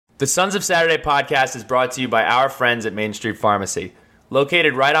The Sons of Saturday podcast is brought to you by our friends at Main Street Pharmacy.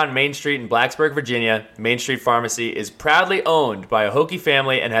 Located right on Main Street in Blacksburg, Virginia, Main Street Pharmacy is proudly owned by a Hokie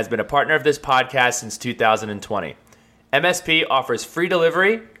family and has been a partner of this podcast since 2020. MSP offers free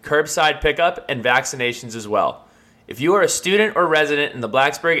delivery, curbside pickup, and vaccinations as well. If you are a student or resident in the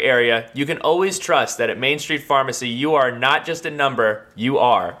Blacksburg area, you can always trust that at Main Street Pharmacy you are not just a number, you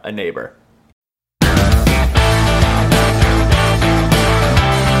are a neighbor.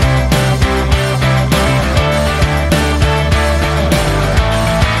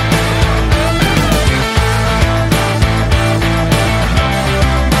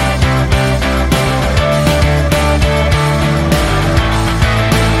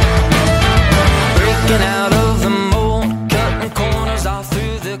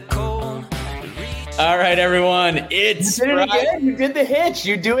 All right, everyone, it's You did it again. You did the hitch.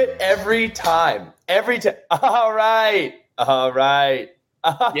 You do it every time. Every time. All right.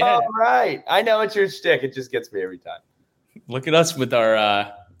 Yeah. I know it's your shtick. It just gets me every time. Look at us with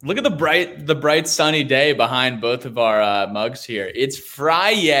our look at the bright sunny day behind both of our mugs here. It's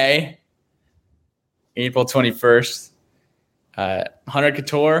Friday, April 21st. Hunter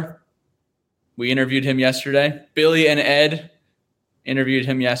Cattoor, we interviewed him yesterday. Billy and Ed interviewed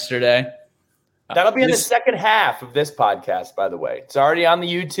him yesterday. That'll be in the second half of this podcast, by the way. It's already on the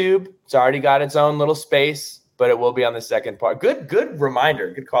YouTube. It's already got its own little space, but it will be on the second part. Good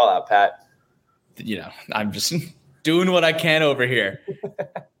reminder. Good call out, Pat. You know, I'm just doing what I can over here.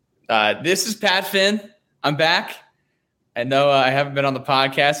 This is Pat Finn. I'm back. I know I haven't been on the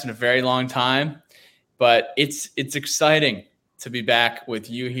podcast in a very long time, but it's exciting to be back with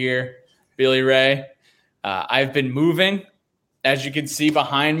you here, Billy Ray. I've been moving, as you can see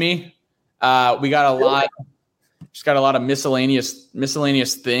behind me. We got a lot of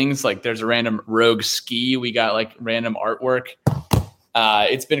miscellaneous things. Like there's a random rogue ski. We got like random artwork.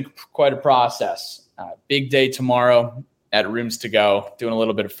 It's been quite a process. Big day tomorrow at Rooms to Go, doing a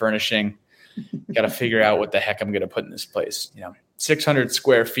little bit of furnishing. Got to figure out what the heck I'm going to put in this place. 600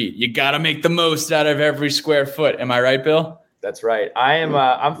 square feet. You got to make the most out of every square foot. Am I right, Bill? That's right.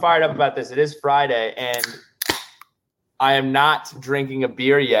 I'm fired up about this. It is Friday, and I am not drinking a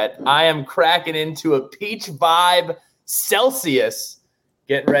beer yet. I am cracking into a peach vibe Celsius,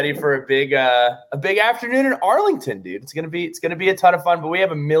 getting ready for a big afternoon in Arlington, dude. It's gonna be a ton of fun. But we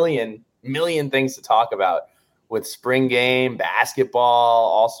have a million things to talk about with spring game, basketball,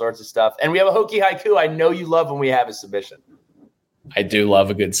 all sorts of stuff, and we have a Hokie haiku. I know you love when we have a submission. I do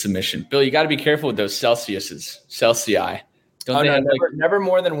love a good submission, Bill. You got to be careful with those Celsius. Don't they have never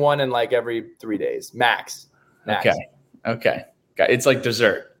more than one in like every 3 days, max. Okay. It's like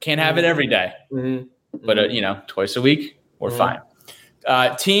dessert. Can't have it every day. Mm-hmm. But, twice a week, we're fine.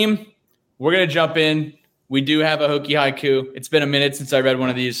 Team, we're going to jump in. We do have a Hokie haiku. It's been a minute since I read one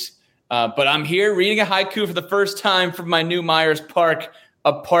of these. But I'm here reading a haiku for the first time from my new Myers Park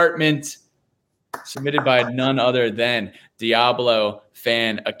apartment, submitted by none other than Diablo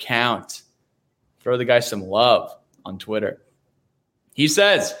Fan Account. Throw the guy some love on Twitter. He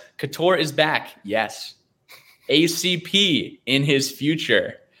says, Cattoor is back. Yes. ACP in his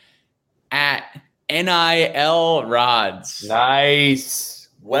future at NIL Rods. Nice.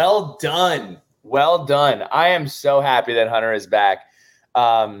 Well done. I am so happy that Hunter is back.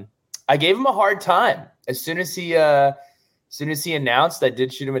 I gave him a hard time. As soon as he announced, I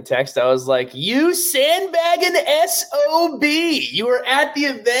did shoot him a text. I was like, you sandbagging SOB. You were at the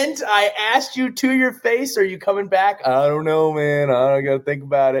event. I asked you to your face. Are you coming back? I don't know, man. I got to think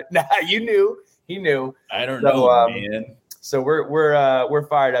about it. Nah, you knew. He knew. I don't know, man. So we're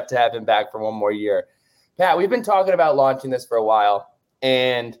fired up to have him back for one more year. Pat, we've been talking about launching this for a while,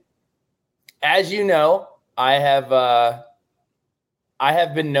 and as you know, I have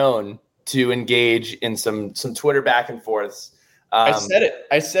been known to engage in some Twitter back and forths. I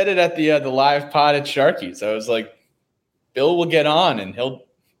said it at the live pod at Sharky's. I was like, Bill will get on and he'll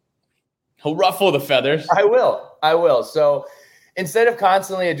ruffle the feathers. I will. So instead of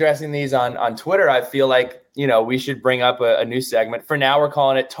constantly addressing these on Twitter, I feel like, we should bring up a new segment. For now, we're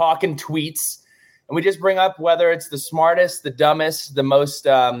calling it Talking Tweets. And we just bring up whether it's the smartest, the dumbest, the most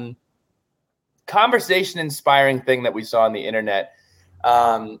conversation-inspiring thing that we saw on the internet.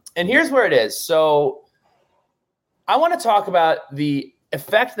 And here's where it is. So I want to talk about the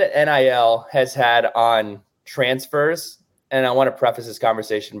effect that NIL has had on transfers. And I want to preface this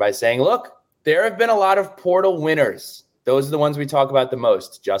conversation by saying, look, there have been a lot of portal winners. Those are the ones we talk about the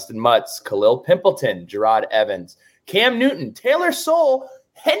most. Justin Mutz, Khalil Pimpleton, Gerard Evans, Cam Newton, Taylor Soule,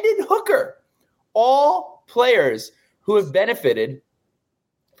 Hendon Hooker. All players who have benefited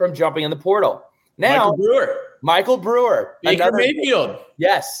from jumping in the portal. Now, Michael Brewer. Baker Mayfield.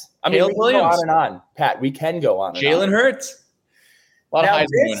 Yes. I mean, we can go on and on, Pat. We can go on and on. Jalen Hurts. A lot of Heisman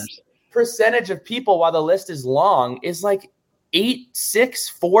winners. Percentage of people, while the list is long, is like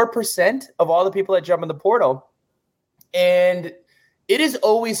 4% of all the people that jump in the portal. And it is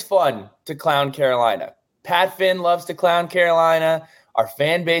always fun to clown Carolina. Pat Finn loves to clown Carolina. Our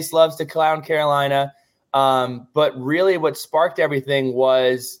fan base loves to clown Carolina. But really what sparked everything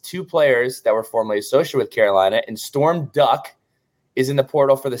was two players that were formerly associated with Carolina, and Storm Duck is in the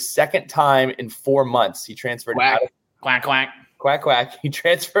portal for the second time in 4 months. He transferred out of quack. He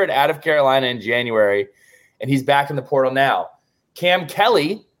transferred out of Carolina in January, and he's back in the portal now. Cam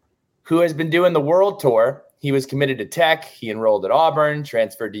Kelly, who has been doing the world tour, he was committed to Tech. He enrolled at Auburn,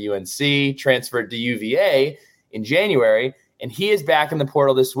 transferred to UNC, transferred to UVA in January, and he is back in the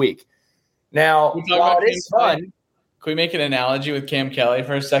portal this week. Now, while it is fun. Can we make an analogy with Cam Kelly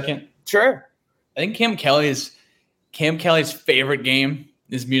for a second? Sure. I think Cam Kelly's favorite game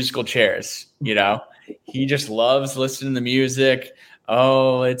is musical chairs. You know, he just loves listening to music.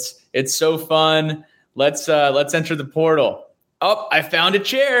 Oh, it's so fun. Let's enter the portal. Oh, I found a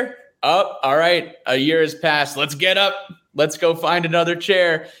chair. Oh, all right. A year has passed. Let's get up. Let's go find another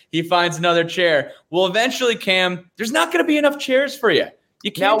chair. He finds another chair. Well, eventually, Cam, there's not going to be enough chairs for you.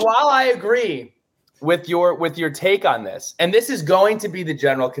 You can't. Now, while I agree with your take on this, and this is going to be the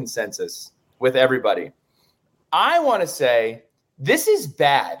general consensus with everybody, I want to say this is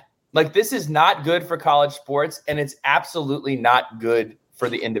bad. Like, this is not good for college sports, and it's absolutely not good for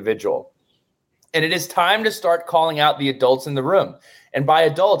the individual. And it is time to start calling out the adults in the room. And by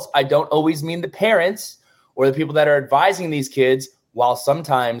adults, I don't always mean the parents or the people that are advising these kids, while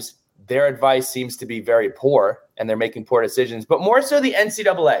sometimes their advice seems to be very poor and they're making poor decisions, but more so the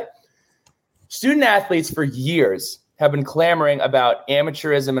NCAA. Student athletes for years have been clamoring about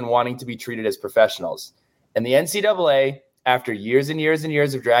amateurism and wanting to be treated as professionals. And the NCAA, after years and years and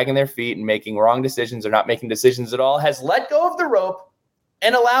years of dragging their feet and making wrong decisions or not making decisions at all, has let go of the rope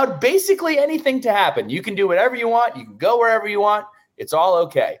and allowed basically anything to happen. You can do whatever you want. You can go wherever you want. It's all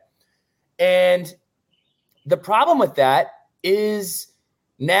okay. And the problem with that is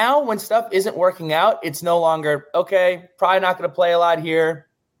now when stuff isn't working out, it's no longer, okay, probably not going to play a lot here.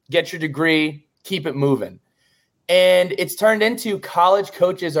 Get your degree, keep it moving. And it's turned into college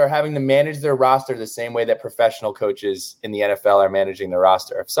coaches are having to manage their roster the same way that professional coaches in the NFL are managing their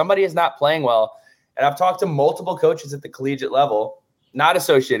roster. If somebody is not playing well, and I've talked to multiple coaches at the collegiate level, not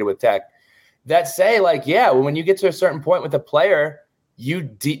associated with Tech, that say like, yeah, when you get to a certain point with a player, you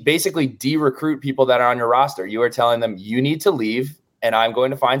basically de-recruit people that are on your roster. You are telling them you need to leave and I'm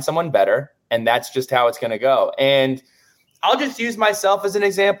going to find someone better. And that's just how it's going to go. And I'll just use myself as an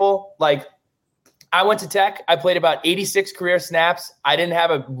example. Like, I went to Tech. I played about 86 career snaps. I didn't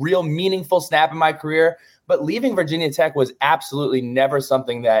have a real meaningful snap in my career, but leaving Virginia Tech was absolutely never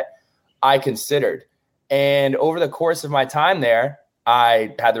something that I considered. And over the course of my time there,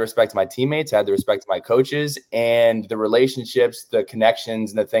 I had the respect of my teammates, had the respect of my coaches, and the relationships, the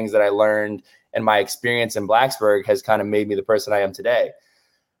connections, and the things that I learned and my experience in Blacksburg has kind of made me the person I am today.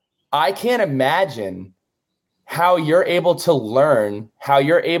 I can't imagine how you're able to learn, how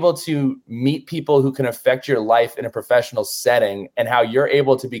you're able to meet people who can affect your life in a professional setting, and how you're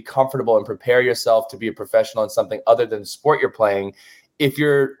able to be comfortable and prepare yourself to be a professional in something other than the sport you're playing if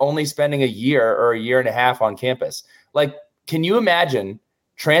you're only spending a year or a year and a half on campus. Like, can you imagine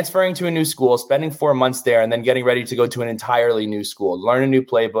transferring to a new school, spending 4 months there, and then getting ready to go to an entirely new school, learn a new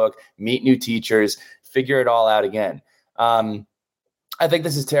playbook, meet new teachers, figure it all out again? I think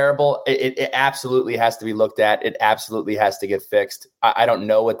this is terrible. It absolutely has to be looked at. It absolutely has to get fixed. I don't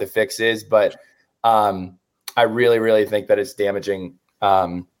know what the fix is, but I really, really think that it's damaging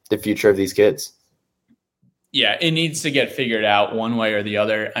the future of these kids. Yeah, it needs to get figured out one way or the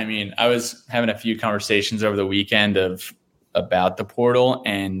other. I mean, I was having a few conversations over the weekend about the portal.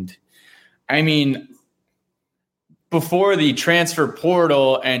 And I mean, before the transfer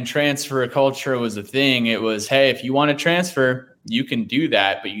portal and transfer culture was a thing, it was, hey, if you want to transfer, you can do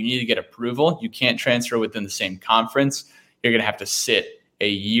that, but you need to get approval. You can't transfer within the same conference. You're going to have to sit a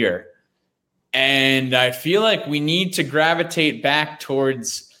year. And I feel like we need to gravitate back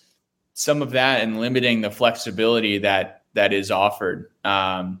towards some of that and limiting the flexibility that is offered,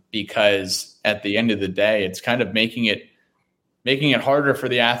 because at the end of the day, it's kind of making it harder for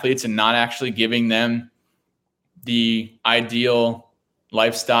the athletes and not actually giving them the ideal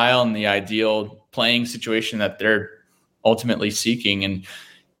lifestyle and the ideal playing situation that they're ultimately seeking. And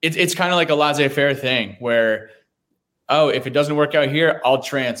it's kind of like a laissez-faire thing where, oh, if it doesn't work out here, I'll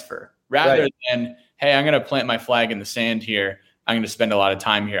transfer, rather than, hey, I'm going to plant my flag in the sand here. I'm going to spend a lot of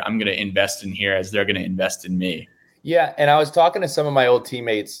time here. I'm going to invest in here as they're going to invest in me. Yeah. And I was talking to some of my old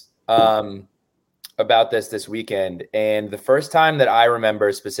teammates about this weekend, and the first time that I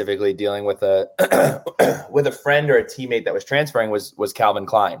remember specifically dealing with a with a friend or a teammate that was transferring was Calvin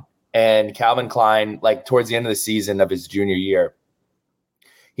Klein. And Calvin Klein, like towards the end of the season of his junior year,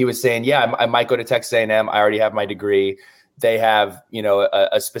 he was saying, "Yeah, I might go to Texas A&M. I already have my degree. They have,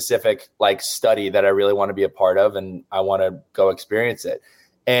 a specific like study that I really want to be a part of, and I want to go experience it."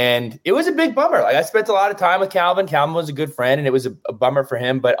 And it was a big bummer. Like I spent a lot of time with Calvin. Calvin was a good friend, and it was a bummer for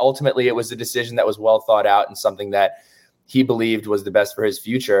him. But ultimately, it was a decision that was well thought out and something that he believed was the best for his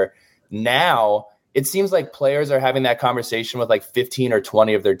future. Now, it seems like players are having that conversation with like 15 or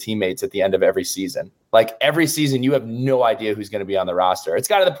 20 of their teammates at the end of every season. Like every season, you have no idea who's going to be on the roster. It's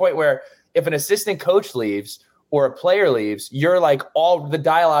got to the point where if an assistant coach leaves or a player leaves, you're like all the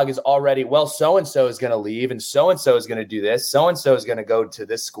dialogue is already, well, so-and-so is going to leave and so-and-so is going to do this. So-and-so is going to go to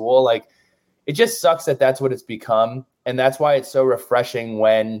this school. Like it just sucks that that's what it's become. And that's why it's so refreshing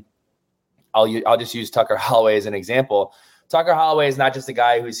when I'll just use Tucker Holloway as an example. Tucker Holloway is not just a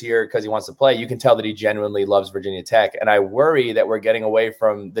guy who's here because he wants to play. You can tell that he genuinely loves Virginia Tech. And I worry that we're getting away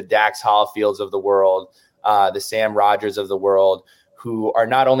from the Dax Hollifields of the world, the Sam Rogers of the world, who are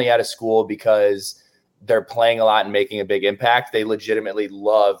not only out of school because they're playing a lot and making a big impact. They legitimately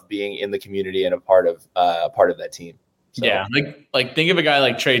love being in the community and a part of that team. So. Yeah. Like think of a guy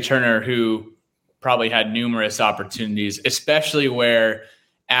like Trey Turner, who probably had numerous opportunities, especially where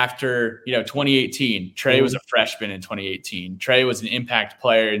after, 2018, Trey was a freshman in 2018. Trey was an impact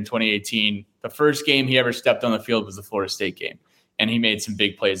player in 2018. The first game he ever stepped on the field was the Florida State game. And he made some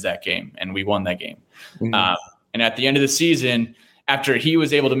big plays that game and we won that game. Mm-hmm. And at the end of the season, after he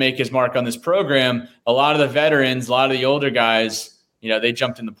was able to make his mark on this program, a lot of the veterans, a lot of the older guys, they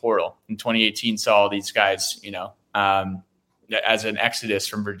jumped in the portal in 2018, saw all these guys, as an exodus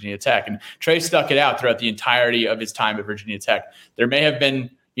from Virginia Tech. And Trey stuck it out throughout the entirety of his time at Virginia Tech. There may have been,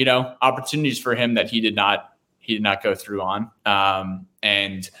 opportunities for him that he did not go through on.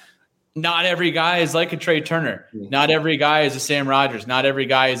 And not every guy is like a Trey Turner. Not every guy is a Sam Rogers. Not every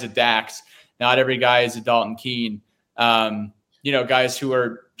guy is a Dax. Not every guy is a Dalton Keene. Guys who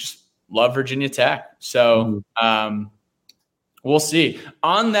are just love Virginia Tech. So we'll see.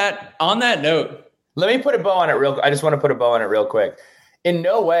 On that note, let me put a bow on it I just want to put a bow on it real quick. In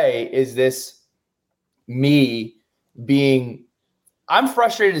no way is this me being – I'm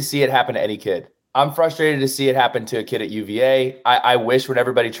frustrated to see it happen to any kid. I'm frustrated to see it happen to a kid at UVA. I wish when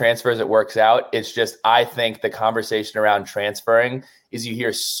everybody transfers it works out. It's just I think the conversation around transferring is you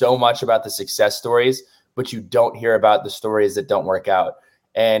hear so much about the success stories, but you don't hear about the stories that don't work out.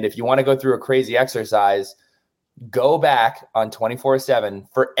 And if you want to go through a crazy exercise, go back on 24/7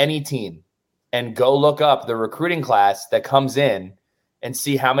 for any team and go look up the recruiting class that comes in and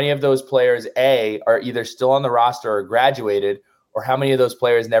see how many of those players, A, are either still on the roster or graduated, or how many of those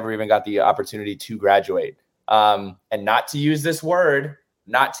players never even got the opportunity to graduate. And not to use this word,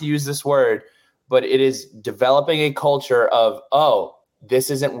 but it is developing a culture of, oh, this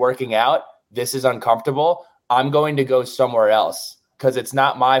isn't working out. This is uncomfortable. I'm going to go somewhere else because it's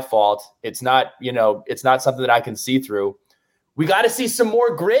not my fault. It's not, it's not something that I can see through. We got to see some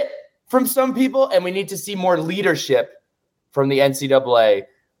more grit from some people, and we need to see more leadership from the NCAA.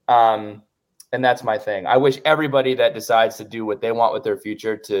 And that's my thing. I wish everybody that decides to do what they want with their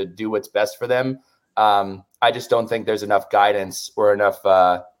future to do what's best for them. I just don't think there's enough guidance or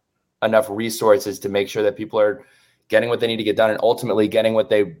enough resources to make sure that people are getting what they need to get done and ultimately getting what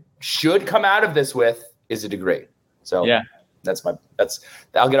they should come out of this with is a degree. So yeah,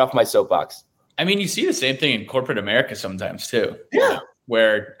 I'll get off my soapbox. I mean, you see the same thing in corporate America sometimes too. Yeah.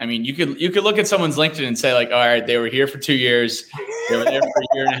 Where, I mean, you could look at someone's LinkedIn and say like, all right, they were here for 2 years. They were there for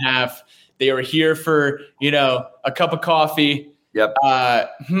a year and a half. They were here for, a cup of coffee. Yep. I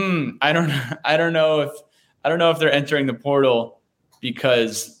don't know if they're entering the portal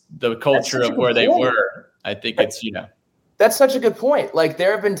because the culture of where they were. I think it's, That's such a good point. Like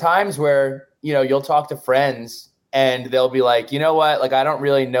there have been times where, you'll talk to friends and they'll be like, you know what? Like, I don't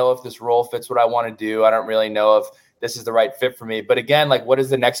really know if this role fits what I want to do. I don't really know if this is the right fit for me. But again, like what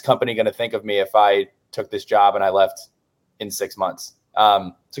is the next company going to think of me if I took this job and I left in 6 months?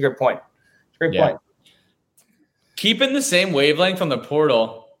 It's a great point. Point. Keeping the same wavelength on the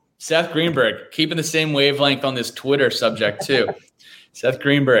portal. Seth Greenberg, keeping the same wavelength on this Twitter subject too. Seth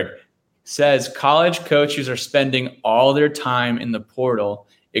Greenberg says college coaches are spending all their time in the portal,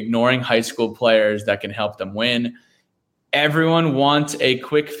 ignoring high school players that can help them win. Everyone wants a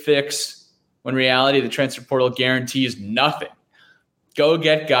quick fix when reality, the transfer portal guarantees nothing. Go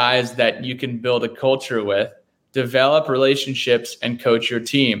get guys that you can build a culture with, develop relationships, and coach your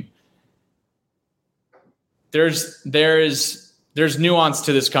team. There is there's nuance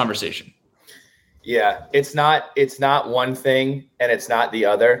to this conversation. Yeah, it's not one thing and it's not the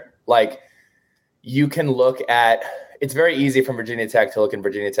other. Like, you can look at, it's very easy from Virginia Tech to look in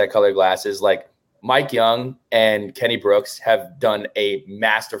Virginia Tech colored glasses. Like, Mike Young and Kenny Brooks have done a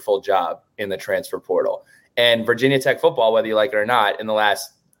masterful job in the transfer portal. And Virginia Tech football, whether you like it or not, in the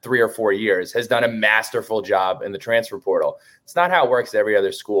last 3 or 4 years has done a masterful job in the transfer portal. It's not how it works at every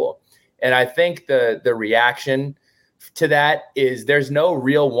other school. And I think the reaction to that is there's no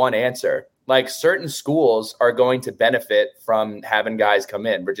real one answer. Like, certain schools are going to benefit from having guys come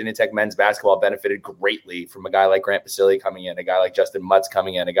in. Virginia Tech men's basketball benefited greatly from a guy like Grant Basile coming in, a guy like Justin Mutz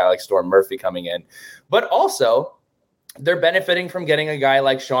coming in, a guy like Storm Murphy coming in. But also, they're benefiting from getting a guy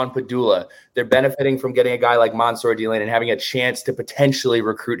like Sean Padula. They're benefiting from getting a guy like Mansour D-Lane and having a chance to potentially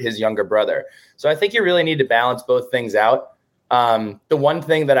recruit his younger brother. So I think you really need to balance both things out. The one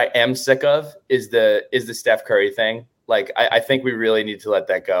thing that I am sick of is the Steph Curry thing. Like, I think we really need to let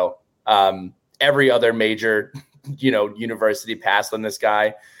that go. Every other major, university passed on this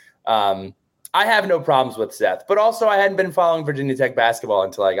guy. I have no problems with Seth, but also I hadn't been following Virginia Tech basketball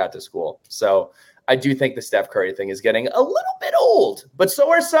until I got to school. So I do think the Steph Curry thing is getting a little bit old, but so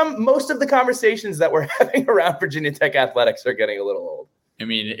are most of the conversations that we're having around Virginia Tech athletics are getting a little old. I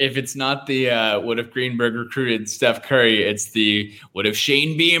mean, if it's not the what if Greenberg recruited Steph Curry, it's the what if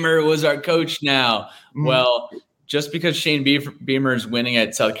Shane Beamer was our coach now? Mm-hmm. Well, just because Shane Beamer is winning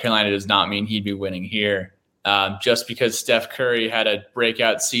at South Carolina does not mean he'd be winning here. Just because Steph Curry had a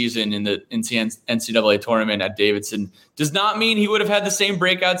breakout season in the NCAA tournament at Davidson does not mean he would have had the same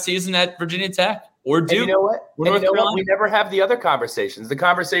breakout season at Virginia Tech or Duke. And you know what? We never have the other conversations. The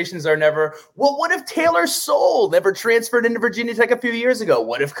conversations are never, well, what if Taylor Soule never transferred into Virginia Tech a few years ago?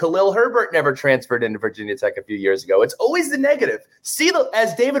 What if Khalil Herbert never transferred into Virginia Tech a few years ago? It's always the negative.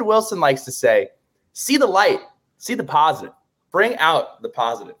 As David Wilson likes to say, see the light. See the positive. Bring out the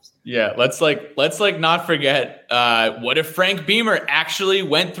positives. Yeah, let's not forget. What if Frank Beamer actually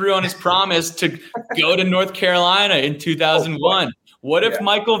went through on his promise to go to North Carolina in 2001? What if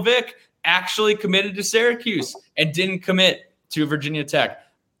Michael Vick actually committed to Syracuse and didn't commit to Virginia Tech?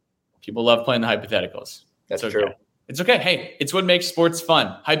 People love playing the hypotheticals. That's true. It's okay. Hey, it's what makes sports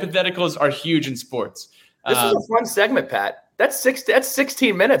fun. Hypotheticals are huge in sports. This is a fun segment, Pat. That's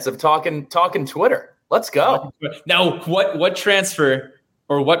 16 minutes of talking Twitter. Let's go. Now, what transfer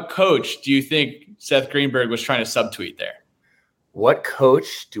or what coach do you think Seth Greenberg was trying to subtweet there? What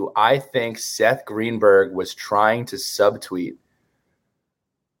coach do I think Seth Greenberg was trying to subtweet?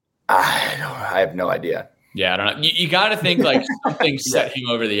 I have no idea. Yeah, I don't know. You got to think like something set him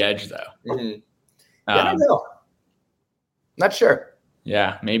over the edge, though. Mm-hmm. I don't know. Not sure.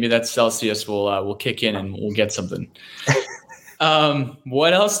 Yeah, maybe that Celsius will kick in and we'll get something.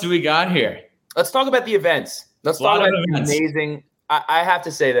 What else do we got here? Let's talk about the events. Let's talk about the amazing. I have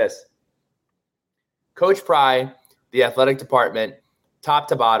to say this. Coach Pry, the athletic department, top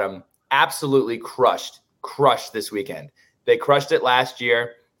to bottom, absolutely crushed this weekend. They crushed it last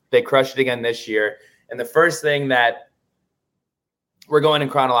year. They crushed it again this year. And the first thing that we're going in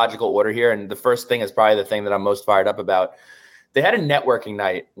chronological order here, and the first thing is probably the thing that I'm most fired up about. They had a networking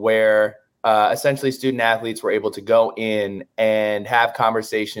night where essentially student athletes were able to go in and have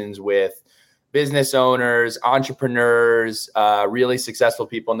conversations with business owners, entrepreneurs, really successful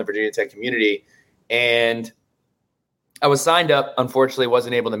people in the Virginia Tech community. And I was signed up, unfortunately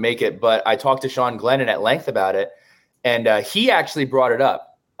wasn't able to make it, but I talked to Sean Glennon at length about it. And he actually brought it up.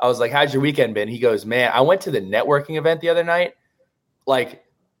 I was like, how's your weekend been? He goes, man, I went to the networking event the other night. Like,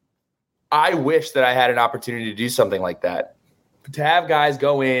 I wish that I had an opportunity to do something like that. To have guys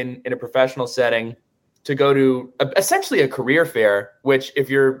go in a professional setting, to go to essentially a career fair, which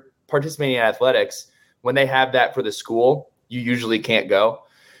if you're participating in athletics, when they have that for the school, you usually can't go.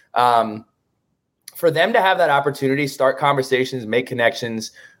 For them to have that opportunity, start conversations, make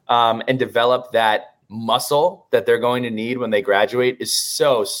connections, and develop that muscle that they're going to need when they graduate is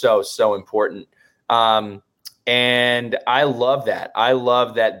so, so, so important. And I love that. I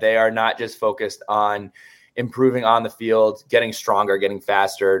love that they are not just focused on improving on the field, getting stronger, getting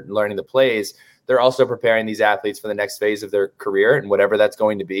faster, learning the plays. They're also preparing these athletes for the next phase of their career and whatever that's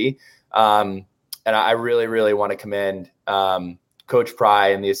going to be. And I really, really want to commend Coach Pry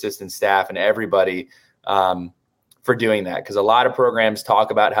and the assistant staff and everybody for doing that, because a lot of programs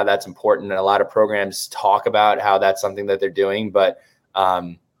talk about how that's important and a lot of programs talk about how that's something that they're doing. But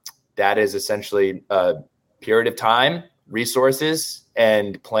that is essentially a period of time, resources,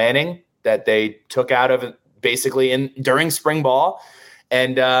 and planning that they took out of basically during spring ball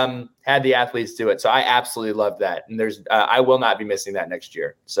and had the athletes do it. So I absolutely love that. And I will not be missing that next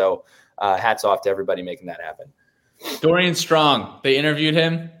year. So hats off to everybody making that happen. Dorian Strong, they interviewed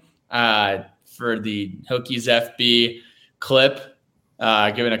him for the Hokies FB clip,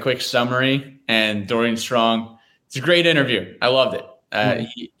 giving a quick summary. And Dorian Strong, it's a great interview. I loved it.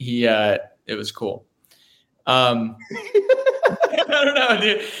 It was cool. I don't know,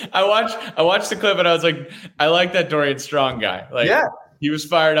 dude. I watched the clip and I was like, I like that Dorian Strong guy. Like, he was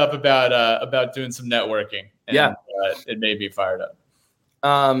fired up about doing some networking. And, it made me fired up.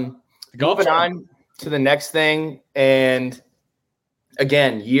 Moving on to the next thing, and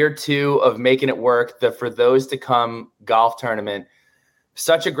again, year 2 of making it work. The For Those to Come golf tournament,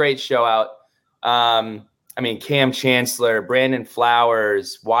 such a great show out. Cam Chancellor, Brandon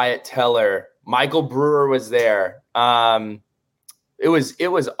Flowers, Wyatt Teller, Michael Brewer was there. It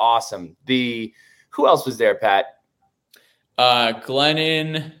was awesome. Who else was there, Pat?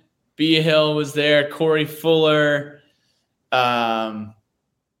 Glennon B. Hill was there. Corey Fuller.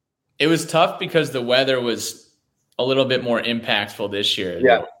 It was tough because the weather was a little bit more impactful this year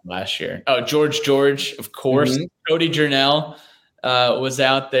than last year. Oh, George, of course. Mm-hmm. Cody Jernell was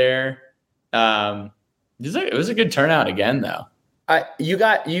out there. It was a good turnout again, though.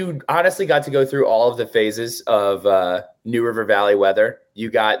 You honestly got to go through all of the phases of New River Valley weather. You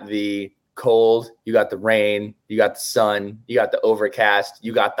got the cold, you got the rain, you got the sun, you got the overcast,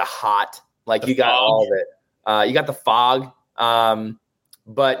 you got the hot, you got all of it. You got the fog.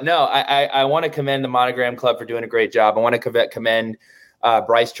 But no, I want to commend the Monogram Club for doing a great job. I want to commend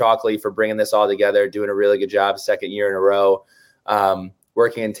Bryce Chalkley for bringing this all together, doing a really good job, second year in a row,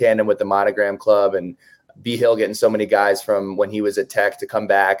 working in tandem with the Monogram Club, and B. Hill getting so many guys from when he was at Tech to come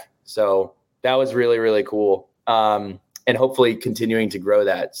back. So that was really, really cool. And hopefully continuing to grow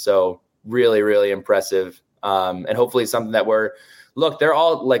that. So really, really impressive. And hopefully something that they're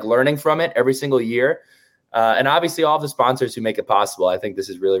all learning from it every single year. And obviously all of the sponsors who make it possible. I think this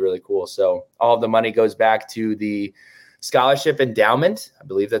is really, really cool. So all of the money goes back to the scholarship endowment. I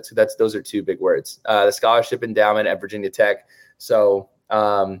believe those are 2 big words. The scholarship endowment at Virginia Tech. So,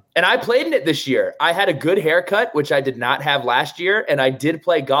 and I played in it this year. I had a good haircut, which I did not have last year. And I did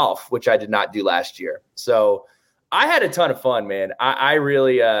play golf, which I did not do last year. So I had a ton of fun, man. I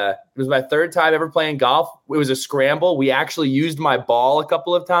really, it was my 3rd time ever playing golf. It was a scramble. We actually used my ball a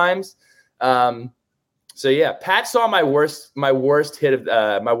couple of times. So yeah, Pat saw my worst hit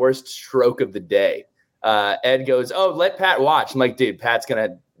of my worst stroke of the day. Ed goes, "Oh, let Pat watch." I'm like, "Dude, Pat's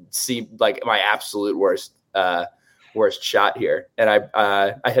gonna see my absolute worst shot here." And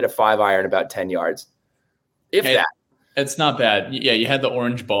I hit a 5-iron about 10 yards, if that. It's not bad. Yeah, you had the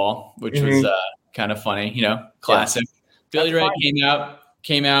orange ball, which was kind of funny, classic. Yeah. Billy Ray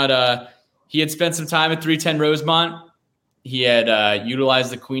came out. He had spent some time at 310 Rosemont. He had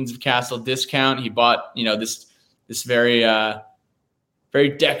utilized the Queens of Castle discount. He bought, this very, very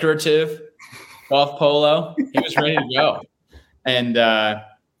decorative golf polo. He was ready to go. And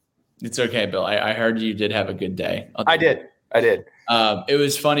it's okay, Bill. I heard you did have a good day. I did. It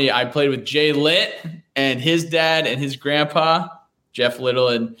was funny. I played with Jay Litt and his dad and his grandpa, Jeff Little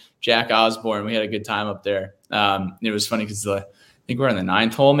and Jack Osborne. We had a good time up there. It was funny because I think we're on the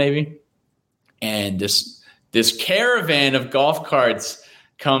 9th hole maybe. And this caravan of golf carts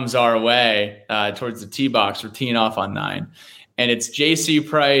comes our way towards the tee box. We're teeing off on 9. And it's J.C.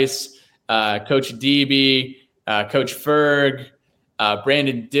 Price, Coach Debe, Coach Ferg,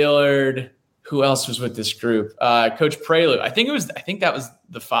 Brandon Dillard. Who else was with this group? Coach Prelude. I think that was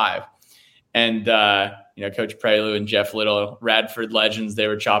the 5. And, Coach Prelude and Jeff Little, Radford legends, they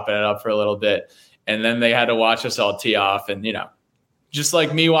were chopping it up for a little bit. And then they had to watch us all tee off. And, just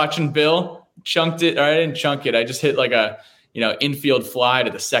like me watching Bill, chunked it, or I didn't chunk it. I just hit a infield fly to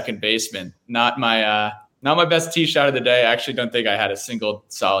the second baseman. Not my best tee shot of the day. I actually don't think I had a single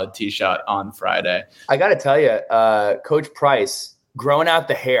solid tee shot on Friday. I got to tell you, Coach Price growing out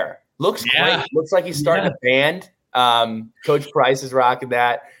the hair looks great. Looks like he's starting a band. Coach Price is rocking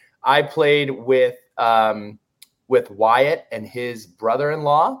that. I played with Wyatt and his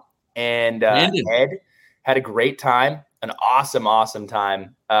brother-in-law and Ed. Had a great time. An awesome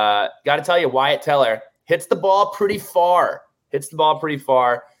time. Got to tell you, Wyatt Teller hits the ball pretty far. But no,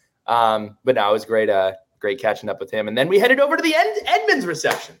 it was great catching up with him. And then we headed over to the Edmonds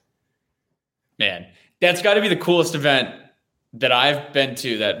reception. Man, that's got to be the coolest event that I've been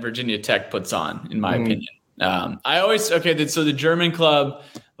to that Virginia Tech puts on, in my opinion. So the German club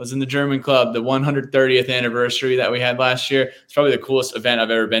was in the German club, the 130th anniversary that we had last year. It's probably the coolest event I've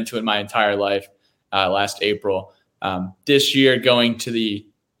ever been to in my entire life. Last April. This year, going to the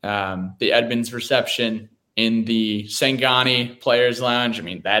Edmonds reception in the Sangani Players Lounge. I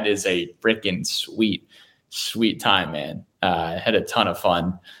mean, that is a freaking sweet time, man. I had a ton of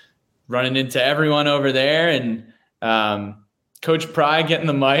fun running into everyone over there, and Coach Pry getting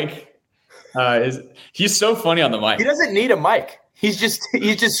the mic. He's so funny on the mic. He doesn't need a mic. He's just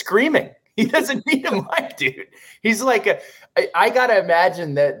screaming. He doesn't need a mic, dude. He's like I gotta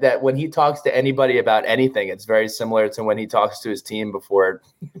imagine that when he talks to anybody about anything, it's very similar to when he talks to his team before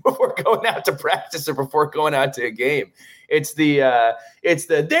going out to practice or before going out to a game. It's the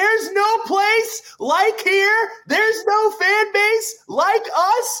there's no place like here. There's no fan base like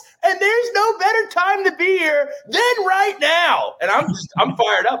us, and there's no better time to be here than right now. And I'm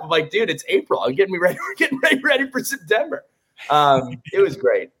fired up. I'm like, dude, it's April. I'm getting me ready. We're getting ready for September. It was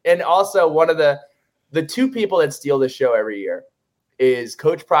great. And also one of the two people that steal the show every year is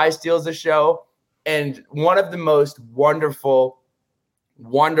Coach Pry steals the show. And one of the most wonderful,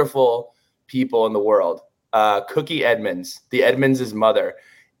 wonderful people in the world, Cookie Edmonds, the Edmonds' mother,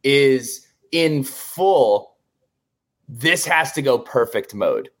 is in full, this has to go perfect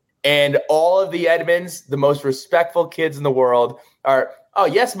mode. And all of the Edmonds, the most respectful kids in the world, are, oh,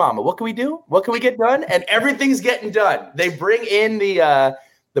 yes, mama, what can we do? What can we get done? And everything's getting done. They bring in the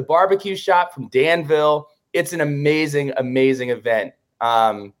barbecue shop from Danville. It's an amazing, amazing event.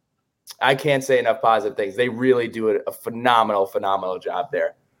 I can't say enough positive things. They really do a phenomenal, phenomenal job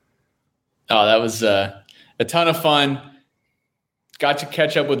there. Oh, that was a ton of fun. Got to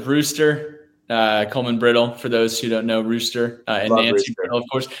catch up with Rooster, Coleman Brittle, for those who don't know Rooster, and Love Nancy Rooster. Brittle, of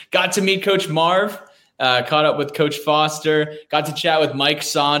course. Got to meet Coach Marv, caught up with Coach Foster, got to chat with Mike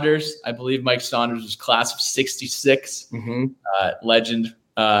Saunders. I believe Mike Saunders was class of 66, legend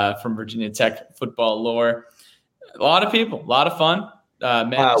from Virginia Tech football lore. A lot of people, a lot of fun.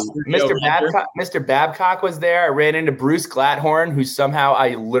 Mr. Babcock was there. I ran into Bruce Gladhorn, who somehow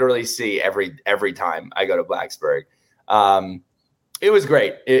I literally see every time I go to Blacksburg. It was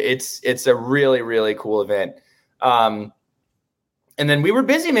great. It's a really, really cool event. And then we were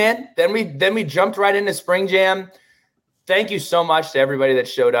busy, man. Then we jumped right into Spring Jam. Thank you so much to everybody that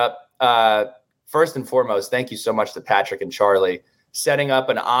showed up. First and foremost, thank you so much to Patrick and Charlie setting up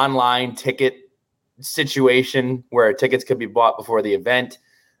an online ticket situation where tickets could be bought before the event.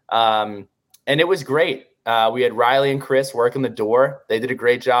 And it was great. We had Riley and Chris working the door. They did a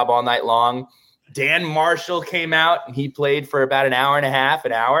great job all night long. Dan Marshall came out and he played for about an hour.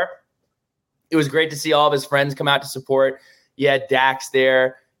 It was great to see all of his friends come out to support. You had Dax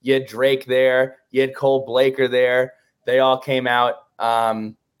there. You had Drake there. You had Cole Blaker there. They all came out.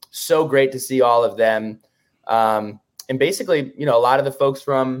 So great to see all of them. And basically, a lot of the folks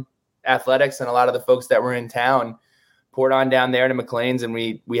from athletics and a lot of the folks that were in town poured on down there to McLean's, and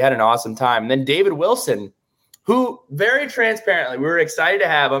we had an awesome time. And then David Wilson, who very transparently, we were excited to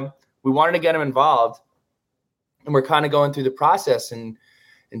have him. We wanted to get him involved, and we're kind of going through the process. And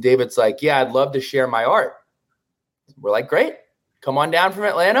David's like, yeah, I'd love to share my art. We're like, great. Come on down from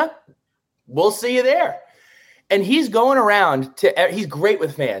Atlanta. We'll see you there. And he's going around he's great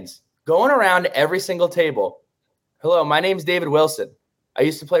with fans, going around to every single table. Hello, my name's David Wilson. I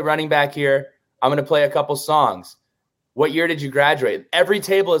used to play running back here. I'm going to play a couple songs. What year did you graduate? Every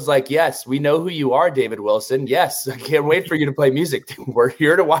table is like, yes, we know who you are, David Wilson. Yes, I can't wait for you to play music. We're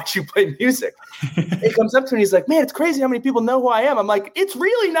here to watch you play music. He comes up to me. He's like, man, it's crazy how many people know who I am. I'm like, it's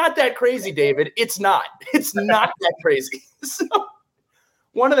really not that crazy, David. It's not that crazy. So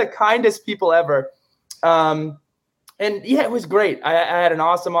one of the kindest people ever. And yeah, it was great. I had an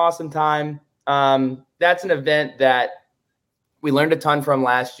awesome time. That's an event that we learned a ton from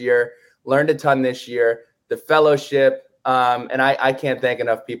last year, learned a ton this year. The fellowship, and I can't thank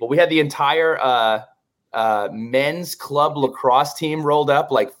enough people. We had the entire men's club lacrosse team rolled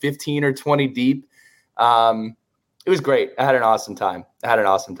up, like 15 or 20 deep. It was great. I had an awesome time.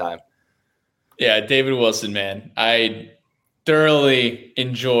 Yeah, David Wilson, man. I thoroughly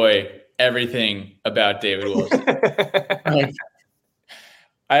enjoy everything about David Wilson.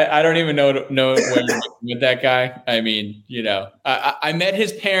 I don't even know where to go with that guy. I mean, I met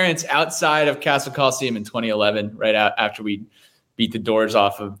his parents outside of Castle Coliseum in 2011, right after we beat the doors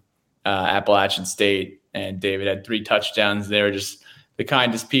off of Appalachian State, and David had 3 touchdowns. They were just the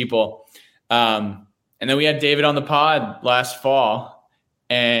kindest people. And then we had David on the pod last fall,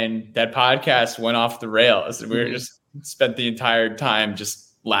 and that podcast went off the rails. We were just spent the entire time just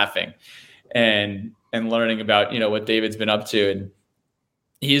laughing and learning about what David's been up to. And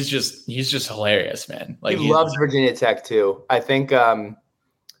he's just hilarious, man. Like, he loves Virginia Tech too. I think that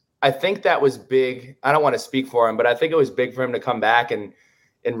was big. I don't want to speak for him, but I think it was big for him to come back and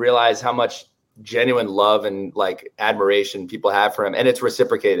realize how much genuine love and like admiration people have for him. And it's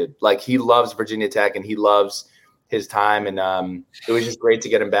reciprocated. Like, he loves Virginia Tech and he loves his time. And it was just great to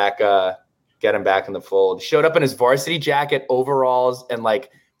get him back in the fold. He showed up in his varsity jacket, overalls, and like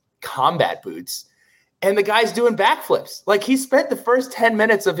combat boots. and the guy's doing backflips. Like, he spent the first 10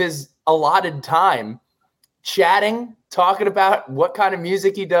 minutes of his allotted time chatting, talking about what kind of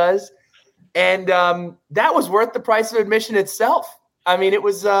music he does. And that was worth the price of admission itself. I mean, it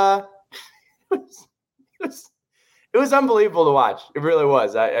was unbelievable to watch. It really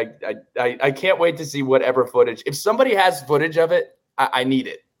was. I can't wait to see whatever footage. If somebody has footage of it, I need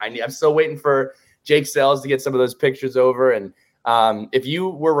it. I'm still waiting for Jake Sells to get some of those pictures over. And if you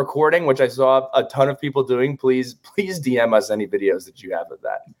were recording, which I saw a ton of people doing, please DM us any videos that you have of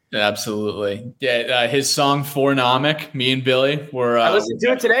that. Absolutely. Yeah. His song Fornomic, me and Billy were. I listened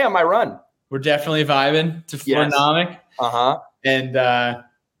to it today on my run. We're definitely vibing to Fornomic. Yes. And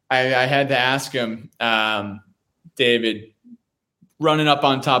I had to ask him, David, running up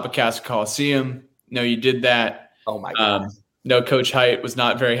on top of Castle Coliseum. No, you did that. Oh my God. No, Coach Height was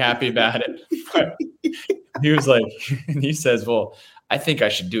not very happy about it. But he was like, and he says, well, I think I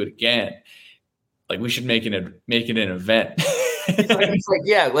should do it again. Like, we should make it an event. It's like,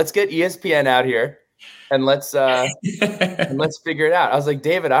 yeah, let's get ESPN out here and let's figure it out. I was like,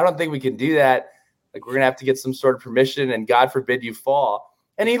 David, I don't think we can do that. Like, we're going to have to get some sort of permission, and God forbid you fall.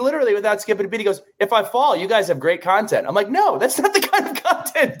 And he literally, without skipping a beat, he goes, if I fall, you guys have great content. I'm like, no, that's not the kind of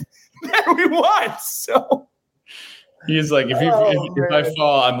content that we want. So he's like, if I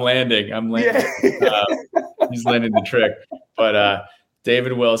fall, I'm landing. Yeah. He's landing the trick. But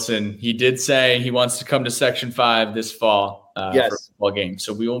David Wilson, he did say he wants to come to Section 5 this fall for a football game.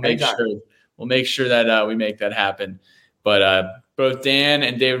 So we will make sure that we make that happen. But both Dan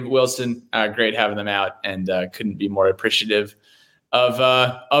and David Wilson, great having them out, and couldn't be more appreciative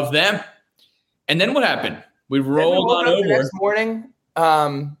of them. And then what happened? We rolled on over. The next morning,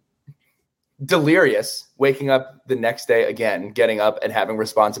 delirious, waking up the next day again, getting up and having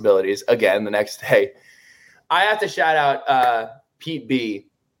responsibilities again the next day. I have to shout out Pete B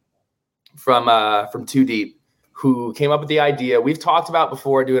from Too Deep, who came up with the idea. We've talked about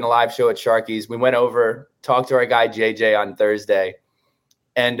before doing a live show at Sharky's. We went over, talked to our guy JJ on Thursday,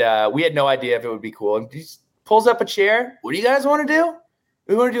 and we had no idea if it would be cool. And he just pulls up a chair. What do you guys want to do?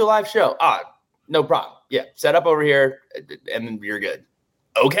 We want to do a live show. No problem. Yeah, set up over here, and then you're good.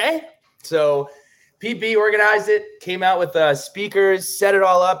 Okay. So PB organized it, came out with speakers, set it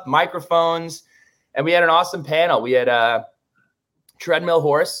all up, microphones, and we had an awesome panel. We had Treadmill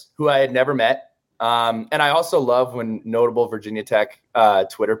Horse, who I had never met. And I also love when notable Virginia Tech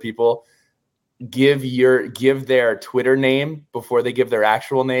Twitter people give their Twitter name before they give their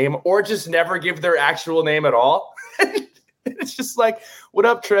actual name, or just never give their actual name at all. It's just like, what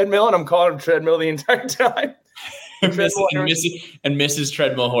up, Treadmill? And I'm calling him Treadmill the entire time. And Mrs.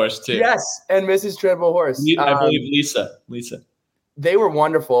 Treadmill Horse too. Yes, and Mrs. Treadmill Horse. I believe Lisa. They were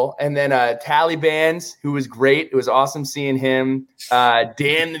wonderful. And then Taliban's, who was great. It was awesome seeing him.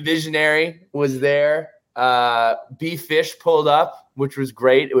 Dan the Visionary was there. B Fish pulled up, which was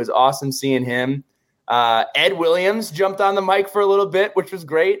great. It was awesome seeing him. Ed Williams jumped on the mic for a little bit, which was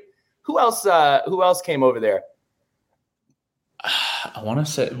great. Who else came over there? I want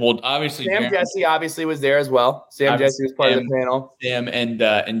to say, well, obviously Sam Jesse obviously was there as well. Jesse was part of the panel. Sam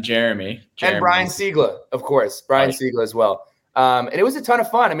and Jeremy. And Brian Siegler, of course. Siegler as well. And it was a ton of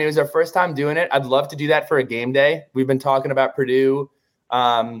fun. I mean, it was our first time doing it. I'd love to do that for a game day. We've been talking about Purdue,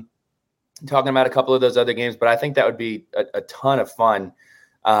 talking about a couple of those other games, but I think that would be a ton of fun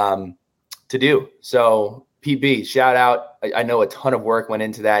to do. So PB, shout out. I know a ton of work went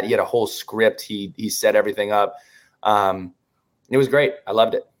into that. He had a whole script. He set everything up. It was great. I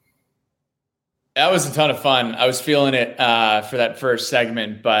loved it. That was a ton of fun. I was feeling it for that first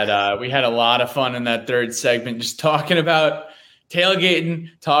segment, but we had a lot of fun in that third segment, just talking about tailgating,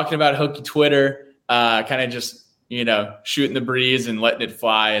 talking about hooky Twitter, kind of just, shooting the breeze and letting it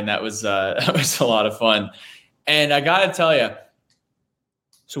fly. And that was a lot of fun. And I got to tell you,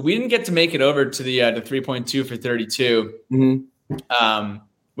 so we didn't get to make it over to the 3.2 for 32,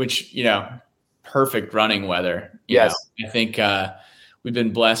 which, perfect running weather. Yes. I think we've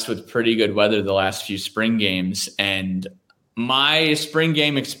been blessed with pretty good weather the last few spring games. And my spring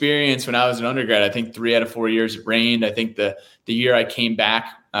game experience when I was an undergrad, I think 3 out of 4 years it rained. I think the year I came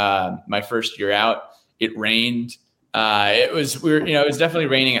back, my first year out, it rained. It was definitely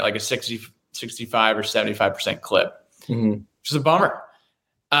raining at like a 65 or 75% clip, which is a bummer.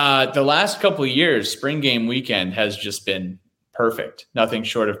 The last couple of years, spring game weekend has just been perfect, nothing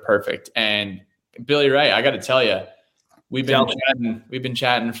short of perfect. And Billy Ray, I got to tell you, we've been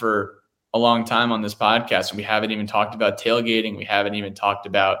chatting for a long time on this podcast, and we haven't even talked about tailgating. We haven't even talked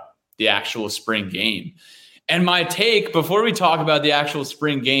about the actual spring game. And my take before we talk about the actual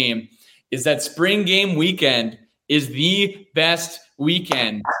spring game is that spring game weekend is the best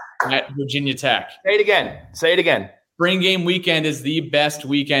weekend at Virginia Tech. Say it again. Spring game weekend is the best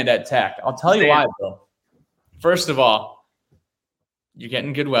weekend at Tech. I'll tell you why, Bill. First of all, you're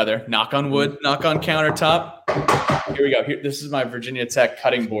getting good weather. Knock on wood, knock on countertop. Here we go. This is my Virginia Tech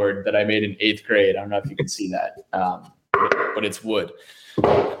cutting board that I made in 8th grade. I don't know if you can see that, but it's wood.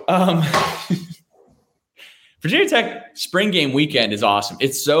 Virginia Tech spring game weekend is awesome.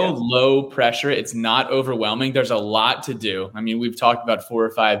 It's so low pressure. It's not overwhelming. There's a lot to do. I mean, we've talked about 4 or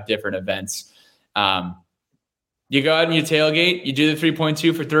 5 different events. You go out and you tailgate. You do the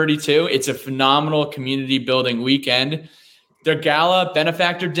 3.2 for 32. It's a phenomenal community building weekend. Their gala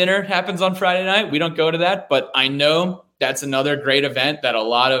benefactor dinner happens on Friday night. We don't go to that, but I know that's another great event that a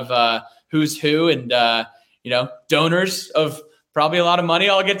lot of who's who and donors of probably a lot of money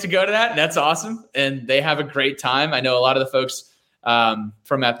all get to go to that. And that's awesome. And they have a great time. I know a lot of the folks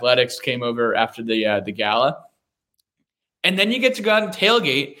from athletics came over after the gala. And then you get to go out and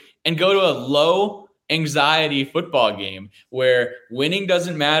tailgate and go to a low anxiety football game where winning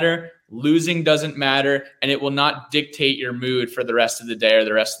doesn't matter, losing doesn't matter, and it will not dictate your mood for the rest of the day or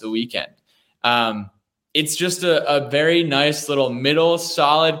the rest of the weekend. It's just a very nice little middle,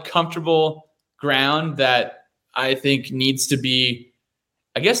 solid, comfortable ground that I think needs to be,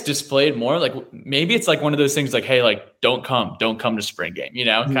 I guess, displayed more. Like maybe it's like one of those things like, hey, like don't come to spring game,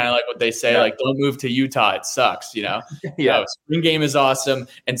 kind of like what they say, like don't move to Utah. It sucks, Yeah. No, spring game is awesome.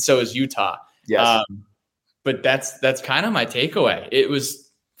 And so is Utah. Yes. But that's kind of my takeaway. It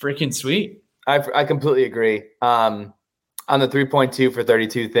was freaking sweet. I completely agree. On the 3.2 for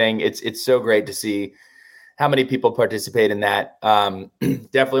 32 thing, it's so great to see how many people participate in that.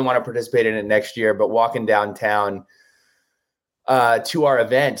 Definitely want to participate in it next year, but walking downtown to our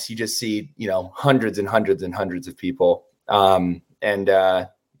events, you just see, hundreds and hundreds and hundreds of people. We talk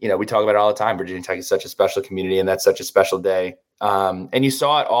about it all the time. Virginia Tech is such a special community, and that's such a special day. And you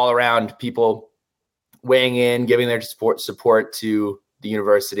saw it all around, people weighing in, giving their support to the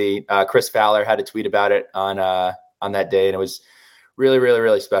university. Chris Fowler had a tweet about it on that day, and it was really, really,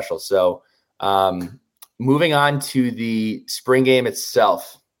 really special. So moving on to the spring game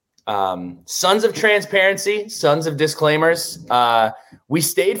itself, sons of transparency, sons of disclaimers. We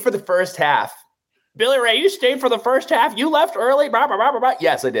stayed for the first half. Billy Ray, you stayed for the first half? You left early? Blah, blah, blah, blah, blah.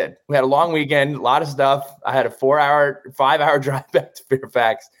 Yes, I did. We had a long weekend, a lot of stuff. I had a 5-hour drive back to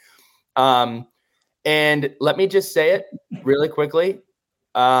Fairfax. And let me just say it really quickly.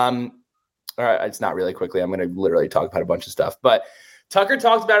 All right, it's not really quickly. I'm going to literally talk about a bunch of stuff. But Tucker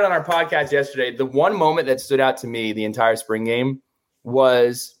talked about it on our podcast yesterday. The one moment that stood out to me the entire spring game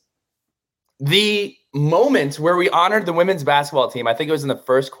was the moment where we honored the women's basketball team. I think it was in the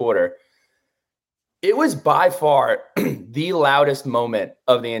first quarter. It was by far the loudest moment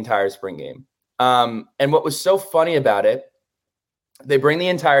of the entire spring game. And what was so funny about it, they bring the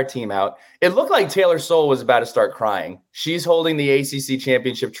entire team out. It looked like Taylor Soule was about to start crying. She's holding the ACC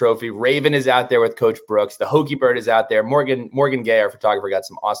championship trophy. Raven is out there with Coach Brooks. The Hokie Bird is out there. Morgan Gay, our photographer, got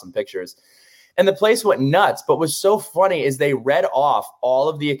some awesome pictures. And the place went nuts. But what's so funny is they read off all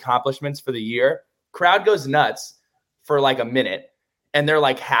of the accomplishments for the year. Crowd goes nuts for like a minute. And they're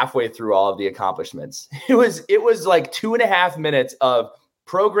like halfway through all of the accomplishments. It was like 2.5 minutes of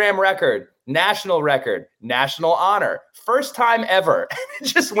program record, national honor, first time ever. It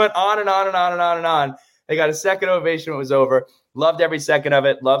just went on and on and on and on and on. They got a second ovation when it was over. Loved every second of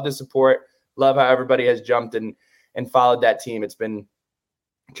it. Loved the support. Love how everybody has jumped and followed that team. It's been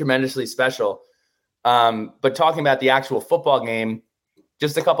tremendously special. But talking about the actual football game,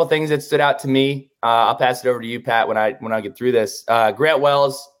 just a couple things that stood out to me. I'll pass it over to you, Pat, when I get through this. Grant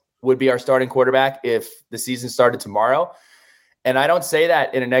Wells would be our starting quarterback if the season started tomorrow. And I don't say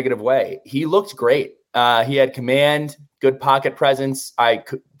that in a negative way. He looked great. He had command, good pocket presence. I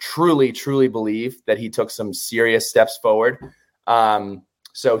could truly, truly believe that he took some serious steps forward.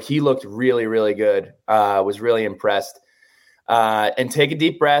 So he looked really, really good. Was really impressed. And take a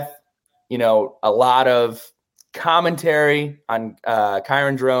deep breath. A lot of commentary on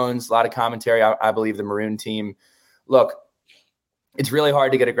Kyron Drones, a lot of commentary, I believe, the Maroon team. Look, it's really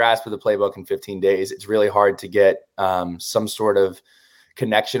hard to get a grasp of the playbook in 15 days. It's really hard to get some sort of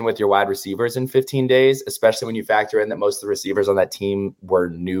connection with your wide receivers in 15 days, especially when you factor in that most of the receivers on that team were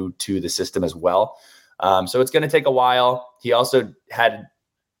new to the system as well. So it's going to take a while. He also had,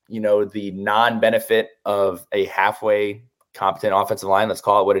 the non-benefit of a halfway competent offensive line. Let's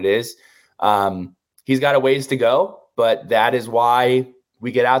call it what it is. He's got a ways to go, but that is why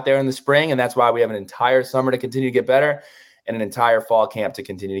we get out there in the spring, and that's why we have an entire summer to continue to get better and an entire fall camp to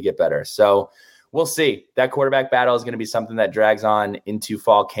continue to get better. So we'll see. That quarterback battle is going to be something that drags on into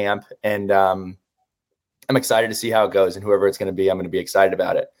fall camp. And I'm I'm excited to see how it goes, and whoever it's going to be, I'm going to be excited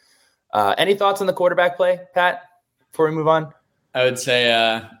about it. Any thoughts on the quarterback play, Pat, before we move on? I would say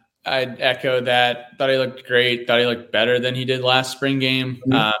I'd echo that. Thought he looked great. Thought he looked better than he did last spring game.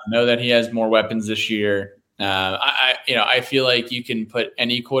 Know that he has more weapons this year. I feel like you can put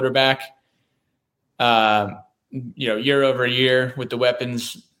any quarterback, year over year with the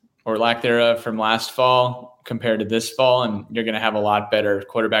weapons or lack thereof from last fall compared to this fall, and you're going to have a lot better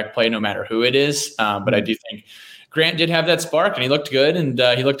quarterback play no matter who it is. But I do think Grant did have that spark, and he looked good, and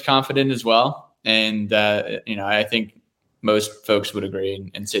he looked confident as well. And, I think most folks would agree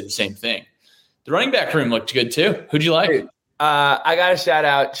and say the same thing. The running back room looked good too. Who'd you like? I got to shout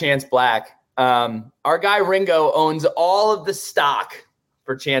out Chance Black. Our guy Ringo owns all of the stock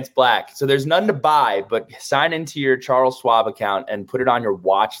for Chance Black. So there's none to buy, but sign into your Charles Schwab account and put it on your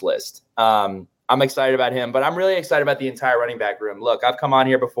watch list. I'm excited about him, but I'm really excited about the entire running back room. Look, I've come on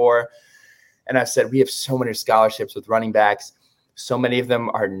here before and I've said we have so many scholarships with running backs. So many of them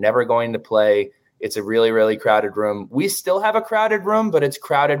are never going to play. It's a really, really crowded room. We still have a crowded room, but it's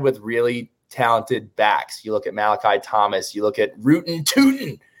crowded with really talented backs. You look at Malachi Thomas, you look at Rootin'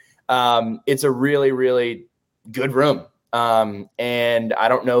 Tootin'. It's a really, really good room. And I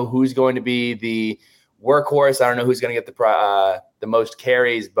don't know who's going to be the workhorse. I don't know who's going to get the most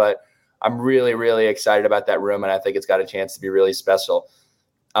carries, but I'm really, really excited about that room, and I think it's got a chance to be really special.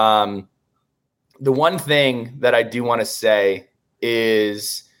 The one thing that I do want to say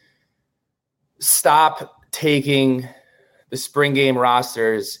is stop taking the spring game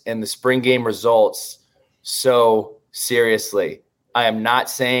rosters and the spring game results so seriously. I am not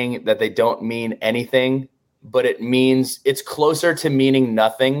saying that they don't mean anything, but it means it's closer to meaning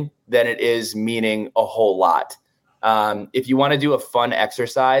nothing than it is meaning a whole lot. If you want to do a fun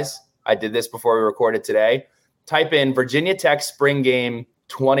exercise, I did this before we recorded today. Type in Virginia Tech spring game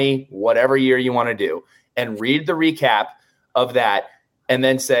 20, whatever year you want to do, and read the recap of that, and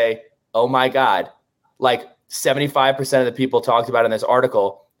then say, oh my God, like 75% of the people talked about in this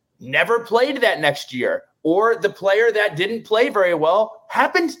article never played that next year. Or the player that didn't play very well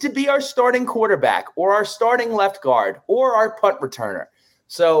happened to be our starting quarterback or our starting left guard or our punt returner.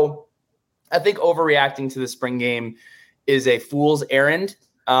 So I think overreacting to the spring game is a fool's errand.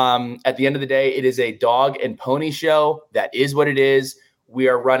 At the end of the day, it is a dog and pony show. That is what it is. We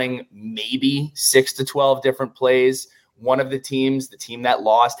are running maybe 6 to 12 different plays. One of the teams, the team that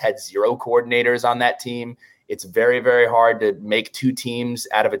lost, had 0 coordinators on that team. It's very, very hard to make 2 teams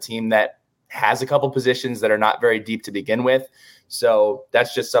out of a team that has a couple positions that are not very deep to begin with. So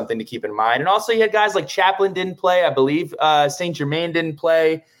that's just something to keep in mind. And also you had guys like Chaplin didn't play. I believe St. Germain didn't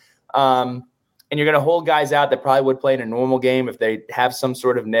play. And you're going to hold guys out that probably would play in a normal game if they have some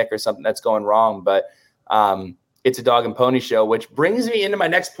sort of nick or something that's going wrong. But it's a dog and pony show, which brings me into my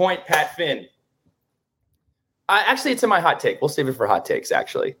next point, Pat Finn. Actually, it's in my hot take. We'll save it for hot takes,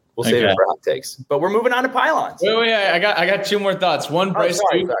 actually. We'll save it for hot takes. But we're moving on to pylons. Wait, I got 2 more thoughts. One,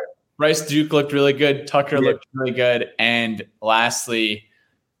 Bryce Duke looked really good. Tucker looked really good. And lastly,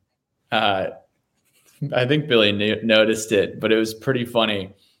 I think Billy noticed it, but it was pretty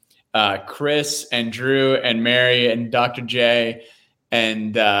funny. Chris and Drew and Mary and Dr. J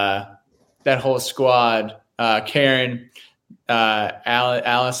and that whole squad, Karen,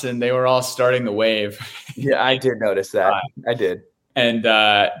 Allison, they were all starting the wave. Yeah, I did notice that. I did. And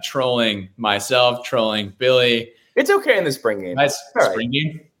trolling myself, trolling Billy. It's okay in the spring game. Spring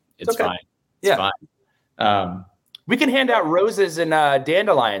game? It's okay. Fine. It's fine. We can hand out roses and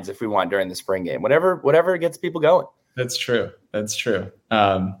dandelions if we want during the spring game. Whatever gets people going. That's true. We're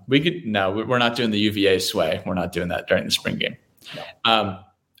not doing the UVA sway. We're not doing that during the spring game. No.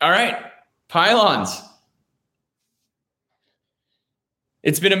 All right. Pylons.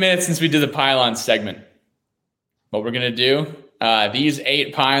 It's been a minute since we did the pylons segment. What we're going to do, these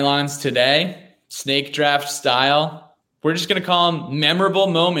 8 pylons today, snake draft style. We're just going to call them memorable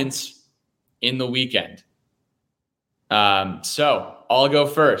moments in the weekend. So I'll go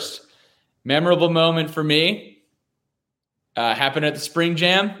first. Memorable moment for me happened at the Spring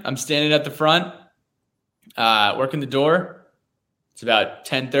Jam. I'm standing at the front, working the door. It's about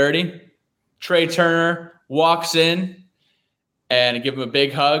 10:30. Trey Turner walks in, and I give him a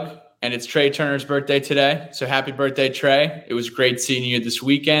big hug. And it's Trey Turner's birthday today. So happy birthday, Trey. It was great seeing you this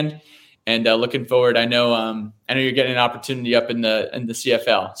weekend. And looking forward, I know you're getting an opportunity up in the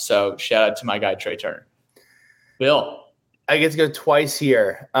CFL. So shout out to my guy Trey Turner. Bill, I get to go twice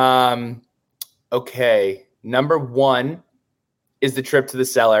here. Okay, number 1 is the trip to the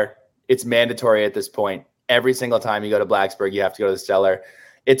cellar. It's mandatory at this point. Every single time you go to Blacksburg, you have to go to the cellar.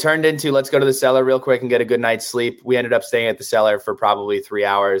 It turned into let's go to the cellar real quick and get a good night's sleep. We ended up staying at the cellar for probably 3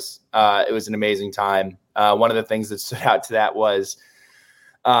 hours. It was an amazing time. One of the things that stood out to that was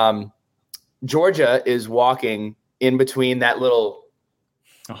Georgia is walking in between that little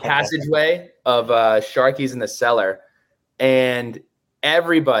passageway of Sharky's in the cellar, and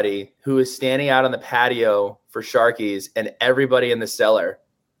everybody who is standing out on the patio for Sharky's and everybody in the cellar,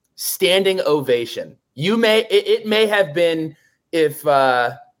 standing ovation. It may have been, if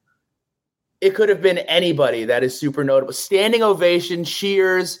it could have been anybody that is super notable. Standing ovation,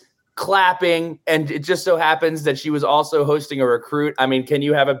 cheers, clapping, and it just so happens that she was also hosting a recruit. I mean, can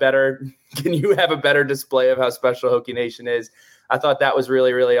you have a better display of how special Hokie Nation is? I thought that was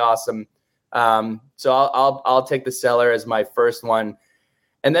really, really awesome. So I'll take the cellar as my first one.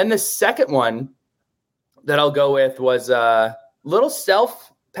 And then the second one that I'll go with was a little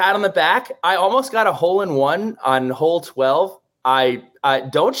self pat on the back. I almost got a hole-in-one on hole 12. I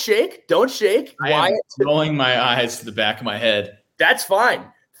don't shake. I am rolling my eyes to the back of my head. That's fine.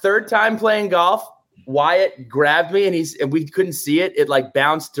 Third time playing golf, Wyatt grabbed me and we couldn't see it. It like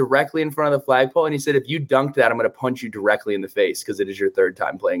bounced directly in front of the flagpole. And he said, if you dunked that, I'm going to punch you directly in the face because it is your third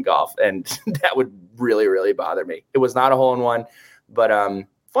time playing golf. And that would really, really bother me. It was not a hole-in-one, but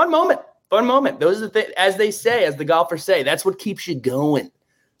fun moment. Those are the things, as they say, as the golfers say, that's what keeps you going.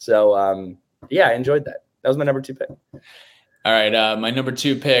 So I enjoyed that. That was my number 2 pick. All right, my number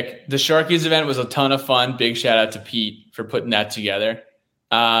 2 pick. The Sharkies event was a ton of fun. Big shout out to Pete for putting that together.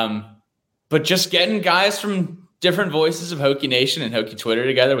 But just getting guys from different voices of Hokie Nation and Hokie Twitter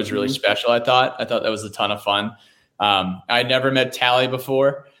together was really special, I thought. I thought that was a ton of fun. I'd never met Tally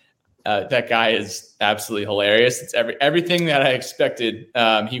before. That guy is absolutely hilarious. It's everything that I expected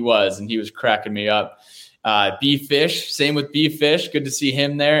he was, and he was cracking me up. B Fish, same with B Fish. Good to see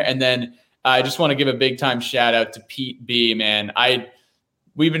him there. And then I just want to give a big time shout out to Pete B, man.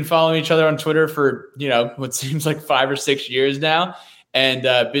 We've been following each other on Twitter for, what seems like 5 or 6 years now, and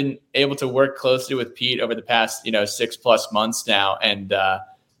been able to work closely with Pete over the past, 6+ months now. And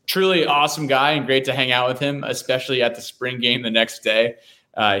truly awesome guy and great to hang out with him, especially at the spring game the next day.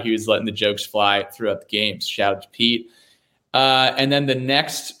 He was letting the jokes fly throughout the games. Shout out to Pete. And then the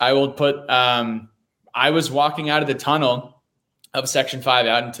next I will put, I was walking out of the tunnel of Section 5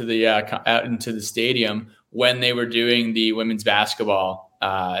 out into the stadium when they were doing the women's basketball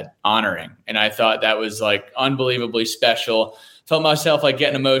honoring. And I thought that was like unbelievably special. Felt myself like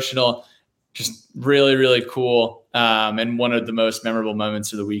getting emotional. Just really, really cool. And one of the most memorable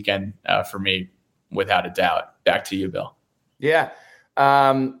moments of the weekend for me, without a doubt. Back to you, Bill. Yeah.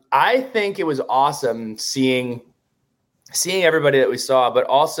 I think it was awesome seeing everybody that we saw, but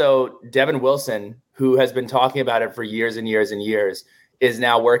also Devin Wilson, who has been talking about it for years and years and years, is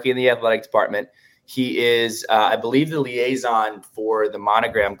now working in the athletic department. He is, I believe, the liaison for the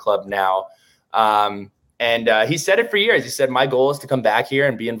Monogram Club now. And he said it for years. He said, my goal is to come back here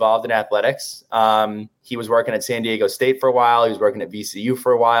and be involved in athletics. He was working at San Diego State for a while. He was working at VCU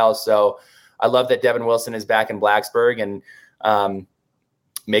for a while. So I love that Devin Wilson is back in Blacksburg and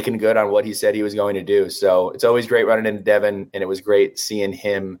making good on what he said he was going to do. So it's always great running into Devin, and it was great seeing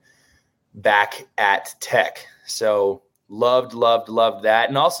him back at Tech. So loved that.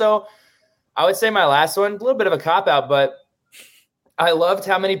 And also, I would say my last one, a little bit of a cop-out, but I loved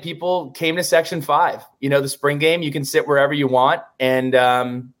how many people came to Section 5. The spring game, you can sit wherever you want, and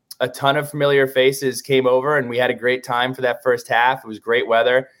a ton of familiar faces came over, and we had a great time for that first half. It was great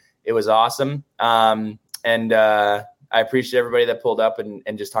weather. It was awesome. And I appreciate everybody that pulled up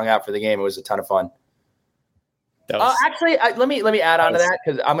and just hung out for the game. It was a ton of fun. Actually, let me add on to that,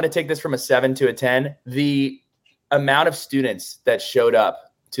 because I'm going to take this from a 7 to a 10. The amount of students that showed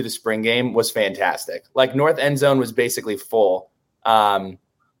up to the spring game was fantastic. Like, North End Zone was basically full. It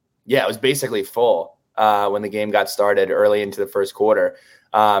was basically full when the game got started early into the first quarter.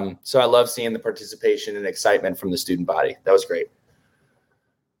 So I love seeing the participation and excitement from the student body. That was great.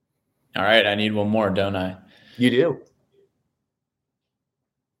 All right, I need one more, don't I? You do.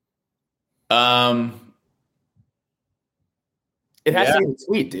 It has to be the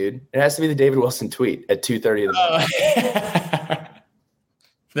tweet, dude. It has to be the David Wilson tweet at 2:30 in the morning.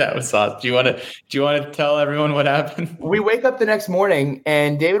 That was awesome. Do you want to tell everyone what happened? We wake up the next morning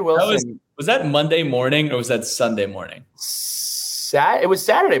and David Wilson. Was that Monday morning or was that Sunday morning? It was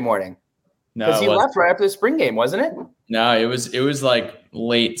Saturday morning. No, because he left right after the spring game, wasn't it? No, it was like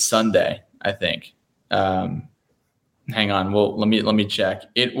late Sunday, I think. Hang on. Well, let me check.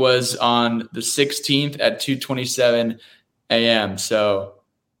 It was on the 16th at 2:27 a.m. So,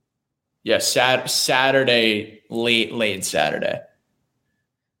 yeah, Saturday, late Saturday.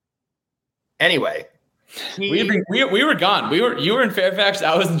 Anyway, we were gone. You were in Fairfax.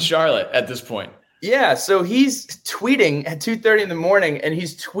 I was in Charlotte at this point. Yeah, so he's tweeting at 2:30 in the morning, and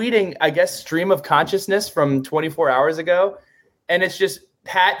he's tweeting, I guess, stream of consciousness from 24 hours ago, and it's just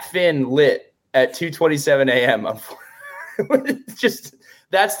Pat Finn lit at 2:27 a.m. Just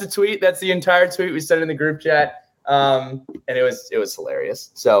that's the tweet. That's the entire tweet we sent in the group chat, and it was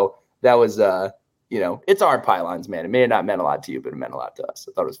hilarious. So that was it's our pylons, man. It may have not meant a lot to you, but it meant a lot to us.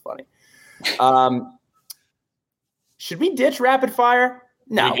 I thought it was funny. Should we ditch rapid fire?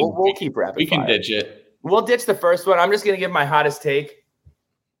 No, we'll keep rapid fire. We can ditch it. We'll ditch the first one. I'm just going to give my hottest take.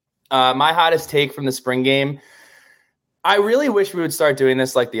 My hottest take from the spring game. I really wish we would start doing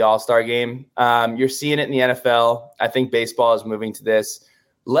this like the All-Star game. You're seeing it in the NFL. I think baseball is moving to this.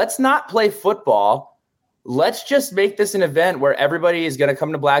 Let's not play football. Let's just make this an event where everybody is going to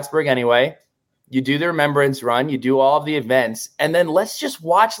come to Blacksburg anyway. You do the remembrance run. You do all of the events. And then let's just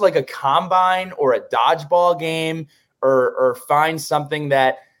watch like a combine or a dodgeball game or find something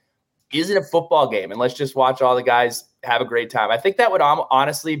that isn't a football game. And let's just watch all the guys have a great time. I think that would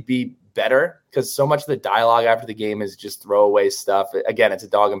honestly be better because so much of the dialogue after the game is just throwaway stuff. Again, it's a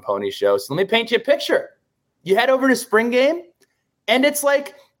dog and pony show. So let me paint you a picture. You head over to spring game and it's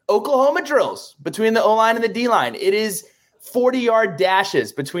like Oklahoma drills between the O-line and the D-line. It is 40-yard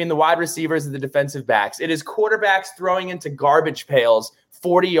dashes between the wide receivers and the defensive backs. It is quarterbacks throwing into garbage pails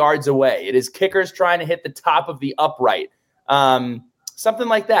 40 yards away. It is kickers trying to hit the top of the upright. Something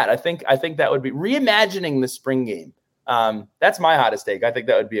like that. I think that would be reimagining the spring game. That's my hottest take. I think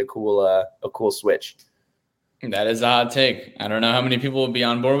that would be a cool switch. That is a hot take. I don't know how many people will be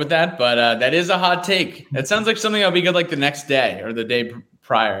on board with that, but that is a hot take. That sounds like something that'll be good like the next day or the day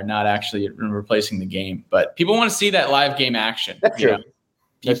prior, not actually replacing the game. But people want to see that live game action. That's true.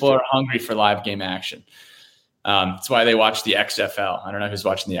 People are hungry for live game action. That's why they watch the XFL. I don't know who's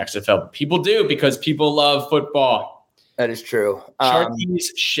watching the XFL, but people do because people love football. That is true. Sharkies,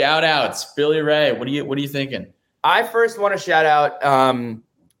 shout outs. Billy Ray, what are you thinking? I first want to shout out an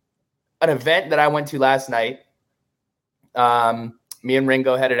event that I went to last night. Me and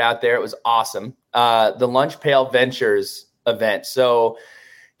Ringo headed out there. It was awesome. The Lunch Pail Ventures event. So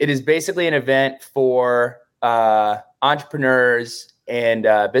it is basically an event for entrepreneurs and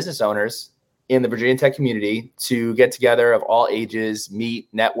business owners in the Virginia Tech community to get together of all ages, meet,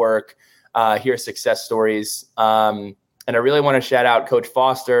 network, hear success stories. And I really want to shout out Coach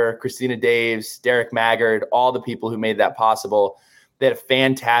Foster, Christina Daves, Derek Maggard, all the people who made that possible. They had a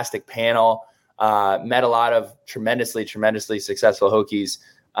fantastic panel, met a lot of tremendously successful Hokies.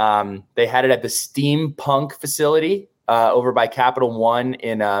 They had it at the Steampunk facility over by Capital One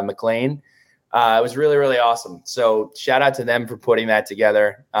in McLean. It was really, really awesome. So shout out to them for putting that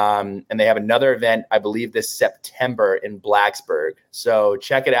together. And they have another event, I believe, this September in Blacksburg. So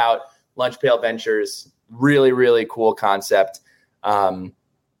check it out. Lunch Pail Ventures, really, really cool concept. And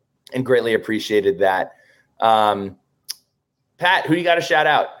greatly appreciated that. Pat, who you got to shout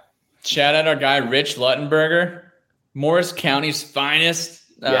out? Shout out our guy, Rich Luttenberger, Morris County's finest.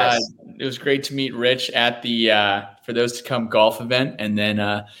 Yes. It was great to meet Rich at the For Those to Come golf event. And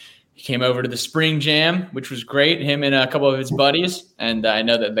then he came over to the Spring Jam, which was great, him and a couple of his buddies. And I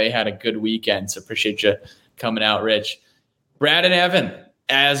know that they had a good weekend. So appreciate you coming out, Rich. Brad and Evan,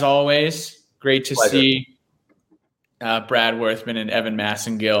 as always, great to see Brad Worthman and Evan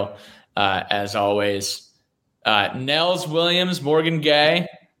Massengill, as always. Nels Williams, Morgan Gay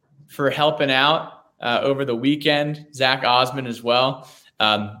for helping out over the weekend. Zach Osmond as well.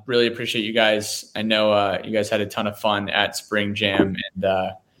 Really appreciate you guys. I know you guys had a ton of fun at Spring Jam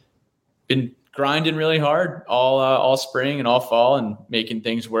and been grinding really hard all spring and all fall and making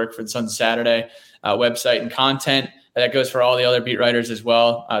things work for the Sun Saturday website and content. That goes for all the other beat writers as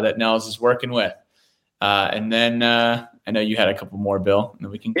well that Nels is working with. And then I know you had a couple more, Bill. And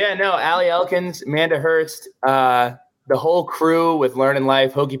then we can. Yeah, no, Allie Elkins, Amanda Hurst, the whole crew with Learn in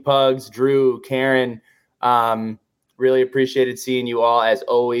Life, Hokey Pugs, Drew, Karen. Really appreciated seeing you all as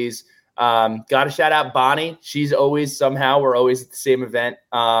always. Got to shout out Bonnie. She's always we're always at the same event.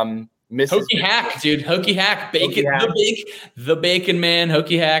 Mrs. Hokey Hack, dude. Hokey Hack, Bacon, Hokey Hack. The Bacon Man,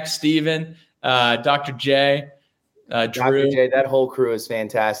 Hokey Hack, Steven, Dr. J. Drew. Dr. J, that whole crew is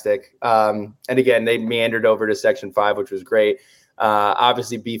fantastic. And again, they meandered over to Section 5, which was great.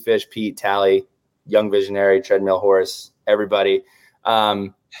 Obviously, B-Fish, Pete, Tally, Young Visionary, Treadmill Horse, everybody.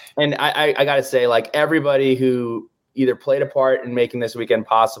 And I got to say, like, everybody who either played a part in making this weekend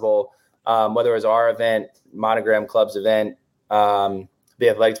possible, whether it was our event, Monogram Club's event, the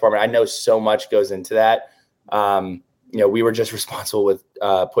athletic department, I know so much goes into that. We were just responsible with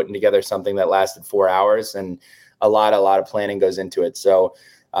putting together something that lasted 4 hours, and a lot of planning goes into it. So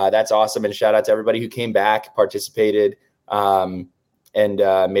that's awesome. And shout out to everybody who came back, participated, and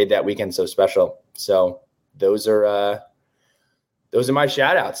made that weekend so special. So those are my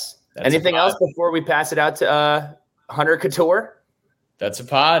shout outs. Anything else before we pass it out to Hunter Cattoor? That's a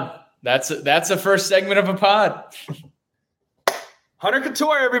pod. That's the first segment of a pod. Hunter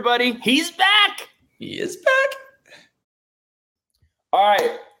Cattoor, everybody. He's back. He is back. All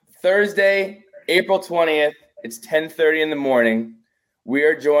right. Thursday, April 20th. It's 10:30 in the morning. We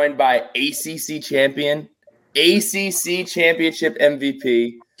are joined by ACC champion, ACC championship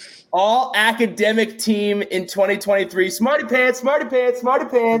MVP, all academic team in 2023, Smarty Pants,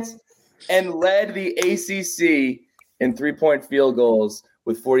 and led the ACC in 3-point field goals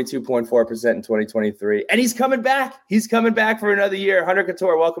with 42.4% in 2023. And he's coming back. He's coming back for another year. Hunter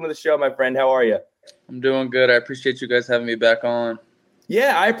Cattoor, welcome to the show, my friend. How are you? I'm doing good. I appreciate you guys having me back on.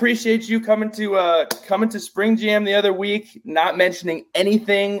 Yeah, I appreciate you coming to Spring Jam the other week, not mentioning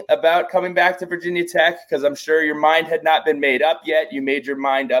anything about coming back to Virginia Tech, because I'm sure your mind had not been made up yet. You made your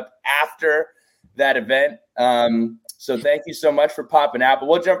mind up after that event. So thank you so much for popping out. But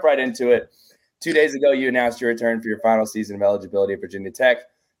we'll jump right into it. 2 days ago, you announced your return for your final season of eligibility at Virginia Tech.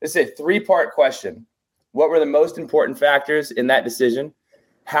 This is a 3-part question. What were the most important factors in that decision?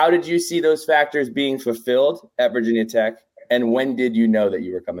 How did you see those factors being fulfilled at Virginia Tech? And when did you know that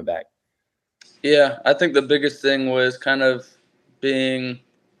you were coming back? Yeah, I think the biggest thing was kind of trying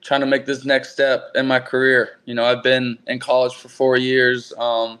to make this next step in my career. You know, I've been in college for 4 years.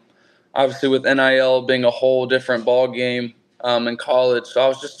 Obviously with NIL being a whole different ball game in college. So I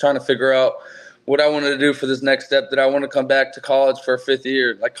was just trying to figure out what I wanted to do for this next step. Did I want to come back to college for a 5th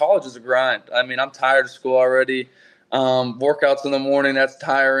year? Like, college is a grind. I mean, I'm tired of school already. Workouts in the morning, that's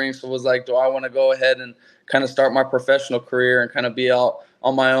tiring. So it was like, do I want to go ahead and kind of start my professional career and kind of be out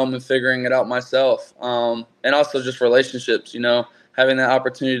on my own and figuring it out myself? And also just relationships, you know, having that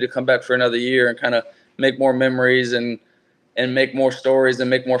opportunity to come back for another year and kind of make more memories and make more stories and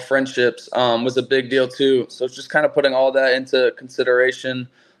make more friendships was a big deal too. So it's just kind of putting all that into consideration.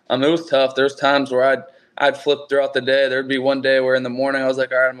 It was tough. There's times where I'd flip throughout the day. There'd be one day where in the morning I was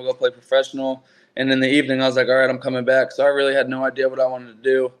like, all right, I'm going to go play professional. And in the evening I was like, all right, I'm coming back. So I really had no idea what I wanted to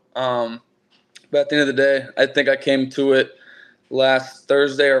do. But at the end of the day, I think I came to it last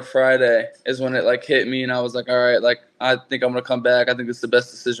Thursday or Friday is when it like hit me. And I was like, all right, like, I think I'm going to come back. I think it's the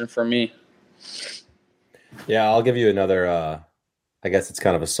best decision for me. Yeah, I'll give you another, I guess it's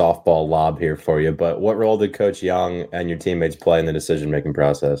kind of a softball lob here for you, but what role did Coach Young and your teammates play in the decision-making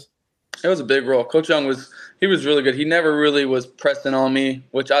process? It was a big role. Coach Young was really good. He never really was pressing on me,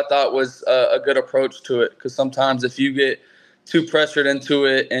 which I thought was a good approach to it, because sometimes if you get too pressured into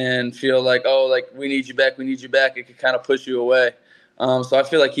it and feel like, oh, like, we need you back, it could kind of push you away. So I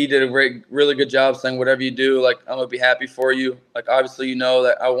feel like he did a really good job saying, whatever you do, like, I'm going to be happy for you. Like, obviously, you know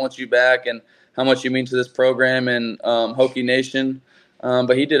that I want you back and how much you mean to this program and Hokie Nation.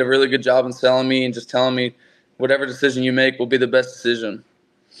 But he did a really good job in selling me and just telling me whatever decision you make will be the best decision.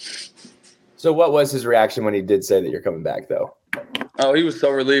 So what was his reaction when he did say that you're coming back, though? Oh, he was so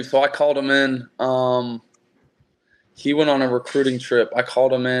relieved. So I called him in. He went on a recruiting trip. I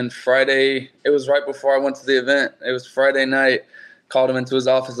called him in Friday. It was right before I went to the event. It was Friday night. Called him into his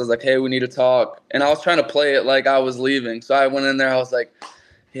office. I was like, hey, we need to talk. And I was trying to play it like I was leaving. So I went in there. I was like,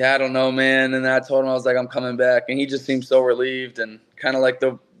 yeah, I don't know, man. And then I told him, I was like, I'm coming back. And he just seemed so relieved and kind of like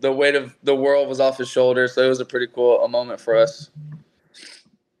the weight of the world was off his shoulders. So it was a pretty cool moment for us.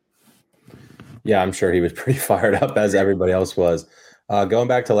 Yeah, I'm sure he was pretty fired up, as everybody else was. Going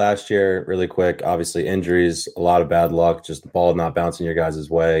back to last year really quick, obviously injuries, a lot of bad luck, just the ball not bouncing your guys'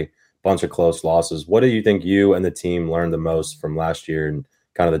 way, bunch of close losses. What do you think you and the team learned the most from last year and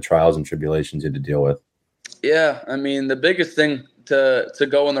kind of the trials and tribulations you had to deal with? Yeah, I mean, the biggest thing to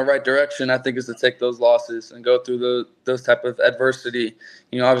go in the right direction, I think, is to take those losses and go through those type of adversity.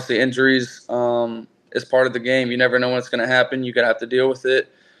 You know, obviously injuries is part of the game. You never know when it's going to happen. You're going to have to deal with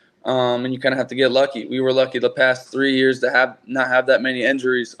it. And you kind of have to get lucky. We were lucky the past 3 years to not have that many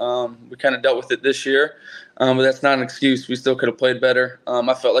injuries. We kind of dealt with it this year, but that's not an excuse. We still could have played better.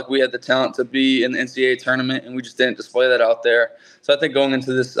 I felt like we had the talent to be in the NCAA tournament, and we just didn't display that out there. So I think going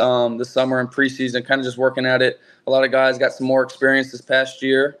into this summer and preseason, kind of just working at it, a lot of guys got some more experience this past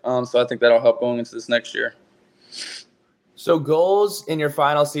year. So I think that'll help going into this next year. So goals in your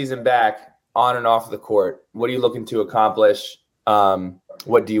final season back on and off the court, what are you looking to accomplish?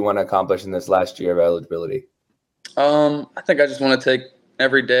 What do you want to accomplish in this last year of eligibility? I think I just want to take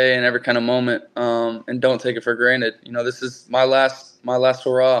every day and every kind of moment and don't take it for granted. You know, this is my last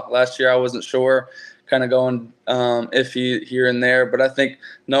hurrah. Last year I wasn't sure, kind of going iffy here and there. But I think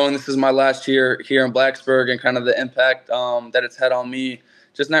knowing this is my last year here in Blacksburg and kind of the impact that it's had on me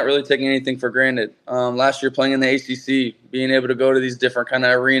just not really taking anything for granted. Last year playing in the ACC, being able to go to these different kind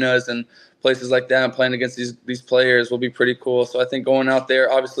of arenas and places like that and playing against these players will be pretty cool. So I think going out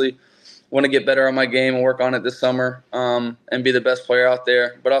there, obviously want to get better on my game and work on it this summer and be the best player out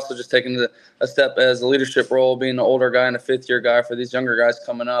there, but also just taking a step as a leadership role, being an older guy and a fifth-year guy for these younger guys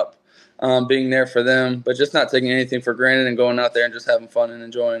coming up, being there for them, but just not taking anything for granted and going out there and just having fun and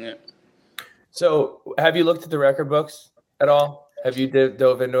enjoying it. So have you looked at the record books at all? Have you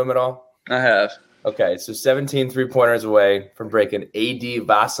dove into them at all? I have. Okay, so 17 three-pointers away from breaking A.D.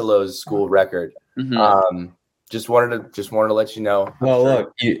 Vassilo's school record. Mm-hmm. Just wanted to let you know. Well,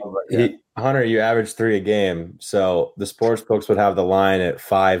 look, Hunter, you average 3 a game, so the sports books would have the line at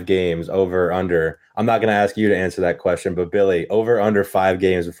 5 games, over, under. I'm not going to ask you to answer that question, but Billy, over, under 5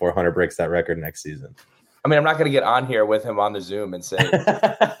 games before Hunter breaks that record next season. I mean, I'm not going to get on here with him on the Zoom and say,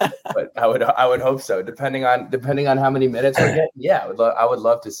 but I would hope so. Depending on how many minutes we get, yeah, I would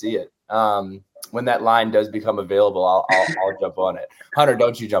love to see it. When that line does become available, I'll jump on it. Hunter,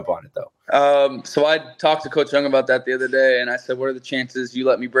 don't you jump on it though. So I talked to Coach Young about that the other day, and I said, "What are the chances you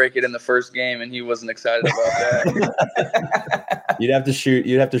let me break it in the first game?" And he wasn't excited about that. You'd have to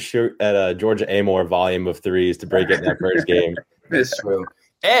shoot at a Georgia Amore volume of threes to break it in that first game. It's true.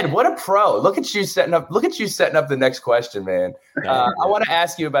 Ed, what a pro! Look at you setting up the next question, man. I want to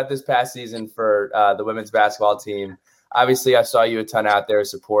ask you about this past season for the women's basketball team. Obviously, I saw you a ton out there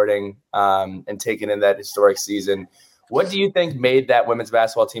supporting and taking in that historic season. What do you think made that women's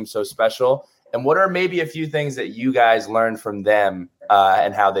basketball team so special? And what are maybe a few things that you guys learned from them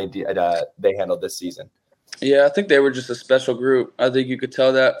and how they handled this season? Yeah, I think they were just a special group. I think you could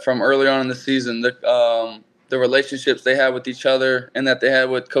tell that from early on in the season. The relationships they had with each other and that they had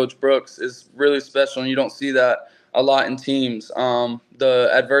with Coach Brooks is really special, and you don't see that a lot in teams. The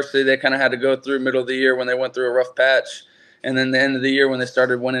adversity they kind of had to go through middle of the year when they went through a rough patch, and then the end of the year when they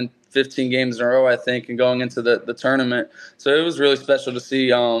started winning 15 games in a row, I think, and going into the tournament. So it was really special to see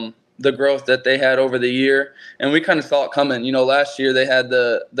the growth that they had over the year, and we kind of saw it coming. You know, last year they had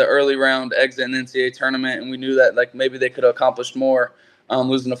the early round exit in the NCAA tournament, and we knew that like maybe they could have accomplished more.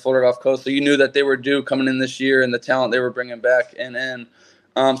 Losing to Florida Gulf Coast. So you knew that they were due coming in this year and the talent they were bringing back and in.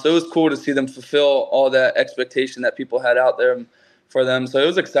 So it was cool to see them fulfill all that expectation that people had out there for them. So it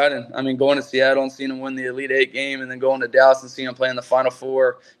was exciting. I mean, going to Seattle and seeing them win the Elite Eight game and then going to Dallas and seeing them play in the Final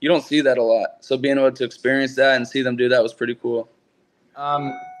Four, you don't see that a lot. So being able to experience that and see them do that was pretty cool.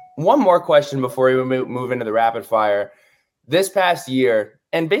 One more question before we move into the rapid fire. This past year,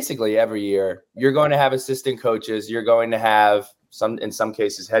 and basically every year, you're going to have assistant coaches. You're going to have in some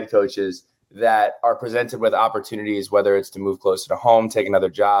cases, head coaches that are presented with opportunities, whether it's to move closer to home, take another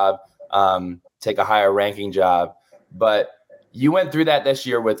job, take a higher ranking job. But you went through that this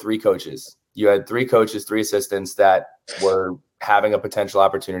year with 3 coaches. You had 3 coaches, 3 assistants that were having a potential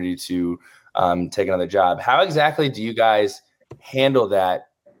opportunity to take another job. How exactly do you guys handle that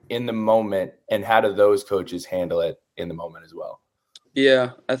in the moment, and how do those coaches handle it in the moment as well? Yeah,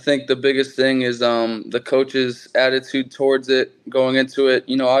 I think the biggest thing is the coach's attitude towards it, going into it.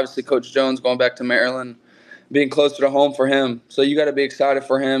 You know, obviously Coach Jones going back to Maryland, being closer to home for him. So you got to be excited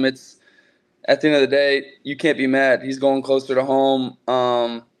for him. It's at the end of the day, you can't be mad. He's going closer to home.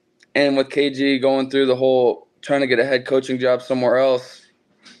 And with KG going through the whole trying to get a head coaching job somewhere else,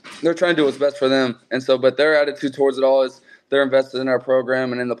 they're trying to do what's best for them. And so, but their attitude towards it all is they're invested in our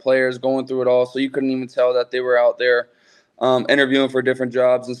program and in the players going through it all. So you couldn't even tell that they were out there interviewing for different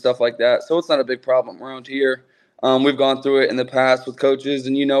jobs and stuff like that. So it's not a big problem around here. We've gone through it in the past with coaches,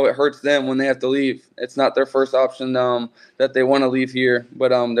 and, you know, it hurts them when they have to leave. It's not their first option that they want to leave here, but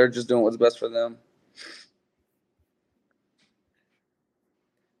they're just doing what's best for them.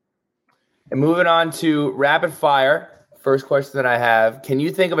 And moving on to rapid fire, first question that I have, can you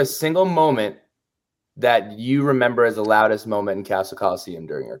think of a single moment that you remember as the loudest moment in Castle Coliseum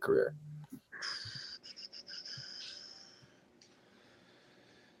during your career?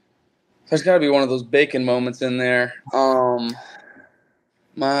 There's got to be one of those bacon moments in there. I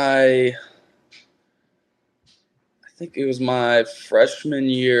think it was my freshman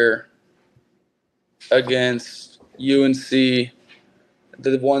year against UNC, the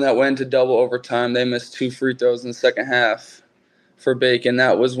one that went to double overtime. They missed 2 free throws in the second half for Bacon.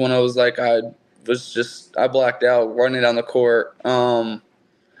 That was when I was like, I blacked out running down the court. But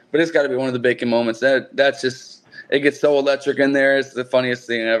it's got to be one of the Bacon moments. That's just, it gets so electric in there. It's the funniest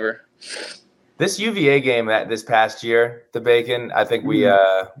thing ever. This UVA game this past year, the Bacon, I think we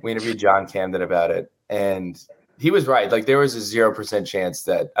interviewed John Camden about it, and he was right. Like, there was a 0% chance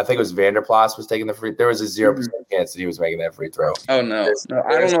that, I think it was Vanderplas was taking the free. There was a 0% chance that he was making that free throw. Oh no,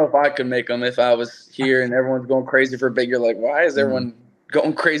 I don't know if I could make them if I was here and everyone's going crazy for Big. You're like, why is everyone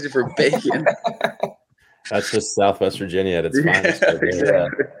going crazy for bacon. That's just Southwest Virginia at its finest.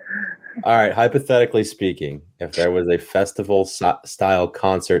 Exactly. All right. Hypothetically speaking, if there was a festival style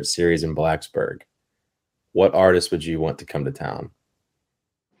concert series in Blacksburg, what artist would you want to come to town?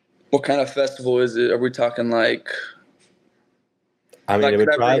 What kind of festival is it? Are we talking like? I mean, Like, it would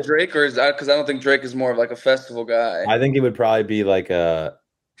could I probably bring Drake, or is that because I don't think Drake is more of like a festival guy? I think it would probably be like a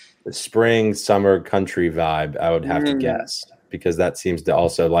spring, summer country vibe, I would have to guess, because that seems to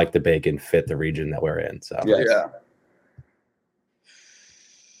also, like the bacon, fit the region that we're in. So Yeah.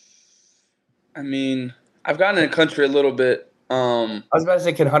 I mean, I've gotten in country a little bit. I was about to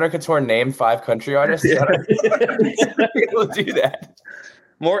say, can Hunter Cattoor name 5 country artists? Yeah. We'll do that.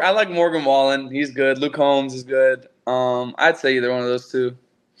 I like Morgan Wallen. He's good. Luke Combs is good. I'd say either one of those two.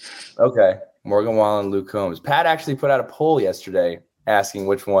 Okay. Morgan Wallen, Luke Combs. Pat actually put out a poll yesterday asking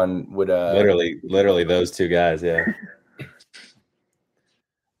which one would literally those two guys, yeah.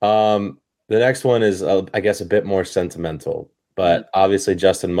 The next one is I guess a bit more sentimental, but obviously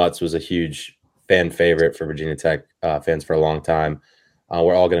Justin Mutz was a huge fan favorite for Virginia Tech fans for a long time.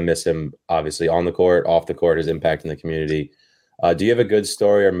 We're all going to miss him, obviously, on the court, off the court, his impact in the community. Do you have a good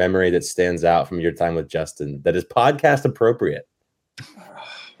story or memory that stands out from your time with Justin that is podcast appropriate?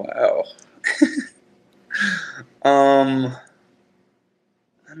 Wow.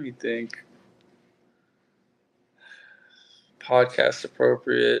 Let me think. Podcast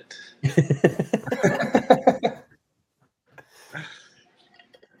appropriate.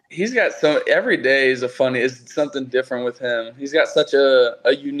 He's got every day is something different with him. He's got such a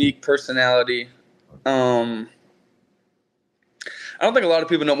unique personality. I don't think a lot of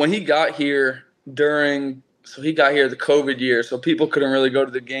people know when he got here the COVID year, so people couldn't really go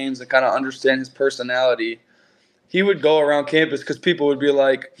to the games and kind of understand his personality. He would go around campus because people would be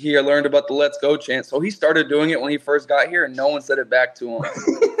like, he learned about the Let's Go chant. So he started doing it when he first got here, and no one said it back to him.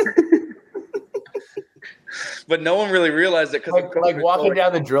 But no one really realized it because like walking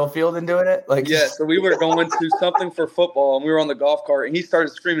down the drill field and doing it. So we were going to something for football, and we were on the golf cart, and he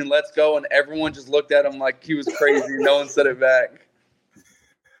started screaming, "Let's go!" and everyone just looked at him like he was crazy. No one said it back.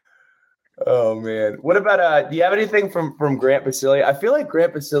 Oh man, what about do you have anything from Grant Basile? I feel like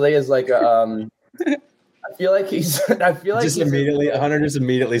Grant Basile is like a I feel like Hunter just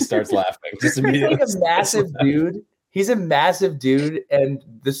immediately starts laughing. Just immediately. He's a massive dude. He's a massive dude, and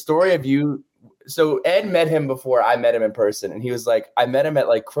the story of you. So Ed met him before I met him in person, and he was like, I met him at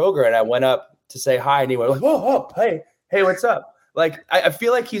like Kroger, and I went up to say hi, and he went like, "Whoa, hey, what's up?" Like I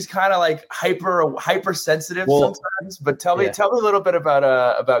feel like he's kind of like hypersensitive sometimes. But tell me a little bit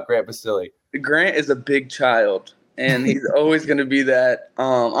about Grant Basile. Grant is a big child, and he's always going to be that.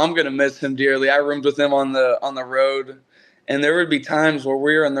 I'm going to miss him dearly. I roomed with him on the road, and there would be times where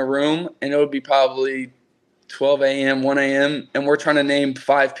we were in the room, and it would be probably 12 a.m., 1 a.m., and we're trying to name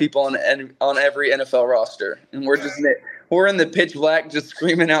 5 people on every NFL roster, and we're in the pitch black just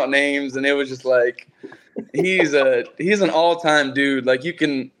screaming out names, and it was just like he's an all-time dude. Like he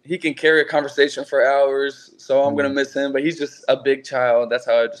can carry a conversation for hours, so I'm going to miss him, but he's just a big child. That's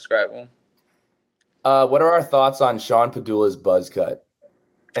how I describe him. What are our thoughts on Sean Padula's buzz cut?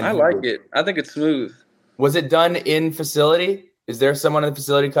 I like it. I think it's smooth. Was it done in facility? Is there someone in the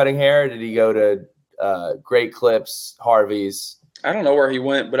facility cutting hair, or did he go to Great Clips, Harvey's? I don't know where he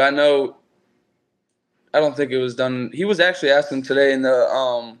went, but I don't think it was done. He was actually asking today in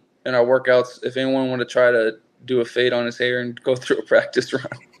our workouts if anyone wanted to try to do a fade on his hair and go through a practice run.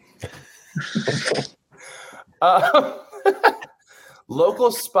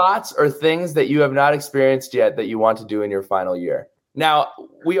 Local spots or things that you have not experienced yet that you want to do in your final year. Now,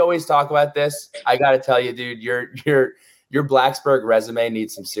 we always talk about this. I got to tell you, dude, your Blacksburg resume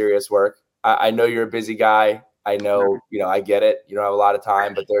needs some serious work. I know you're a busy guy. I know, I get it. You don't have a lot of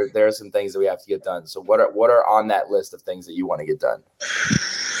time, but there are some things that we have to get done. So what are on that list of things that you want to get done?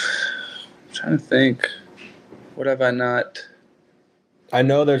 I'm trying to think. What have I not? I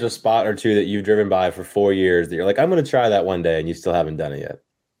know there's a spot or two that you've driven by for 4 years that you're like, I'm going to try that one day, and you still haven't done it yet.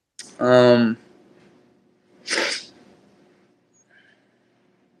 I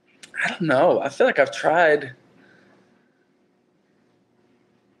don't know. I feel like I've tried.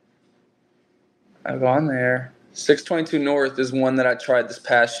 I've gone there. 622 North is one that I tried this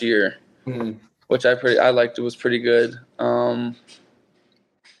past year, which I liked. It was pretty good. I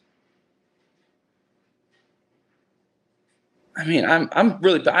mean, I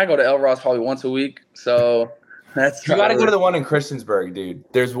go to El Ross probably once a week, so that's. You got to go to the one in Christiansburg, dude.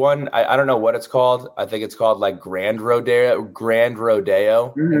 There's one. I don't know what it's called. I think it's called like Grand Rodeo in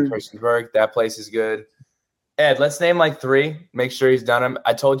Christiansburg. That place is good. Ed, let's name like 3. Make sure he's done them.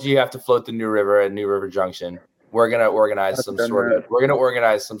 I told you have to float the New River at New River Junction. We're gonna organize some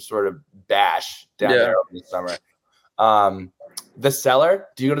sort of bash down there over the summer. The Cellar.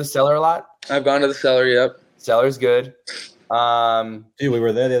 Do you go to the Cellar a lot? I've gone to the Cellar. Yep. Cellar's good. Dude, we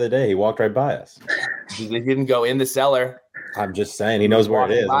were there the other day. He walked right by us. He didn't go in the Cellar. I'm just saying, he knows where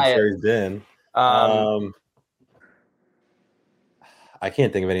it is. I'm sure he's been. I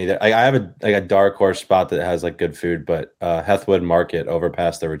can't think of any. I have a dark horse spot that has like good food, but Hethwood Market over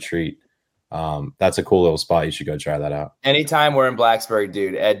past the retreat. That's a cool little spot. You should go try that out. Anytime we're in Blacksburg,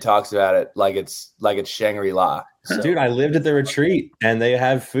 dude, Ed talks about it like it's Shangri-La. So. Dude, I lived at the retreat and they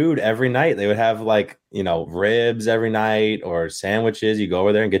have food every night. They would have like, ribs every night or sandwiches. You go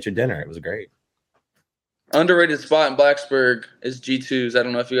over there and get your dinner. It was great. Underrated spot in Blacksburg is G2's. I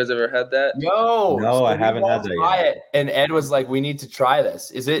don't know if you guys ever had that. No, so I haven't had that yet. And Ed was like, "We need to try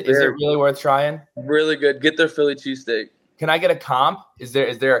this. Is it really worth trying?" Really good. Get their Philly cheesesteak. Can I get a comp? Is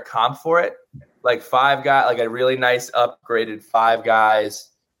there a comp for it? Like Five Guys, like a really nice upgraded Five Guys.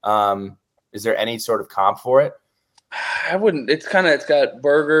 Is there any sort of comp for it? I wouldn't. It's got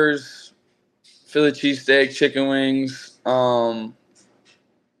burgers, Philly cheesesteak, chicken wings.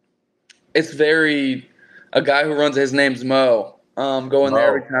 It's very. A guy who runs, his name's Mo. Go in there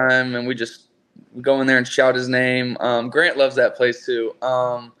every time, and we go in there and shout his name. Grant loves that place too.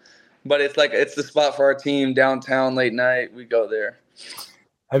 But it's the spot for our team downtown late night. We go there.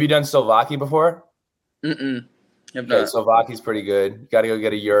 Have you done Slovaki before? Have not. Slovaki's pretty good. Got to go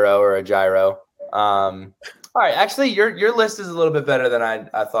get a Euro or a Gyro. All right, actually, your list is a little bit better than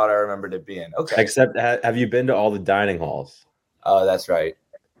I thought I remembered it being. Okay. Except, have you been to all the dining halls? Oh, that's right.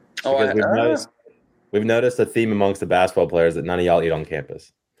 We've noticed a theme amongst the basketball players that none of y'all eat on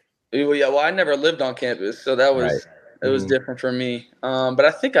campus. Well, yeah. Well, I never lived on campus, so that was right. It was different for me. But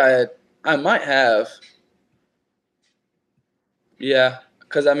I think I might have. Yeah,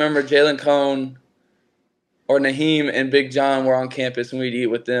 because I remember Jalen Cone or Naheem and Big John were on campus, and we'd eat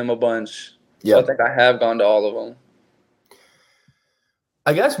with them a bunch. Yeah, so I think I have gone to all of them.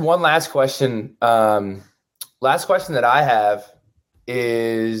 I guess one last question. Last question that I have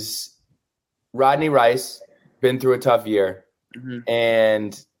is. Rodney Rice, been through a tough year,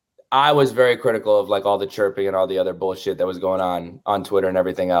 and I was very critical of like all the chirping and all the other bullshit that was going on Twitter and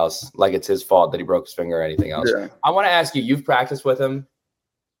everything else. Like it's his fault that he broke his finger or anything else. Yeah. I want to ask you, you've practiced with him.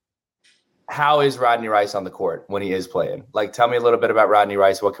 How is Rodney Rice on the court when he is playing? Like, tell me a little bit about Rodney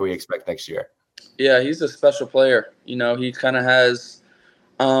Rice. What can we expect next year? Yeah, he's a special player. He kind of has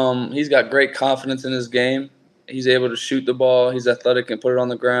he's got great confidence in his game. He's able to shoot the ball. He's athletic and put it on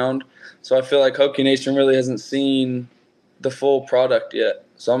the ground. So I feel like Hokie Nation really hasn't seen the full product yet.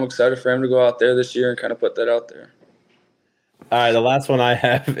 So I'm excited for him to go out there this year and kind of put that out there. All right, the last one I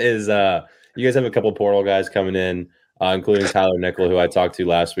have is you guys have a couple portal guys coming in, including Tyler Nickel, who I talked to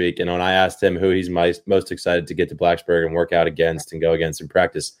last week. And when I asked him who he's most excited to get to Blacksburg and work out against and go against in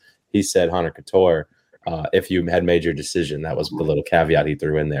practice, he said Hunter Cattoor. If you had made your decision, that was the little caveat he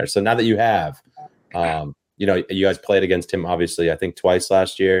threw in there. So now that you have, you guys played against him, obviously, I think twice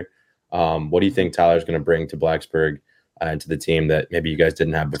last year. What do you think Tyler's going to bring to Blacksburg and to the team that maybe you guys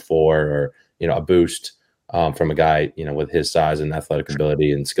didn't have before, or, a boost from a guy, with his size and athletic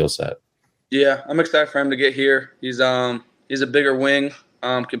ability and skill set? Yeah, I'm excited for him to get here. He's a bigger wing,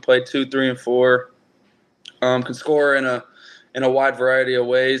 can play 2, 3, and 4, can score in a wide variety of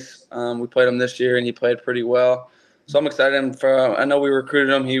ways. We played him this year and he played pretty well. So I'm excited for I know we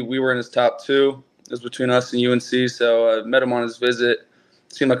recruited him. We were in his top 2. It was between us and UNC. So I met him on his visit.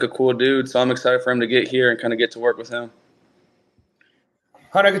 Seemed like a cool dude, so I'm excited for him to get here and kind of get to work with him.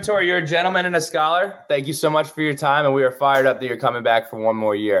 Hunter Cattoor, you're a gentleman and a scholar. Thank you so much for your time, and we are fired up that you're coming back for one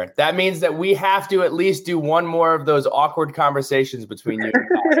more year. That means that we have to at least do one more of those awkward conversations between you and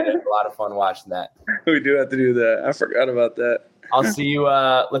Pat. It's a lot of fun watching that. We do have to do that. I forgot about that. I'll see you.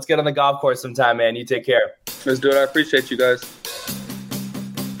 Let's get on the golf course sometime, man. You take care. Let's do it. I appreciate you guys.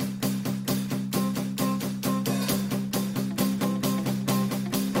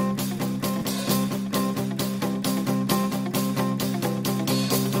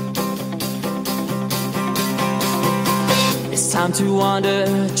 Time to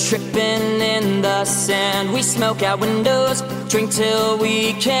wander, tripping in the sand. We smoke out windows, drink till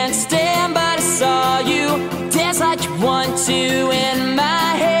we can't stand. But I saw you dance like you want to in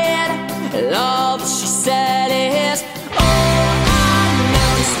my head. And all that she said is, oh, I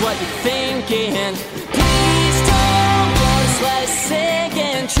know just what you're thinking. Please don't go, just let it sink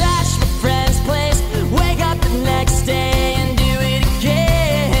in. Trash my friend's place, wake up the next day and do it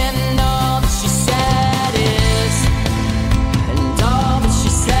again. And all that she said is,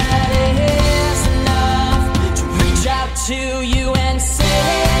 to you and say,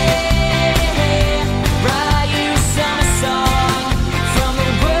 right, you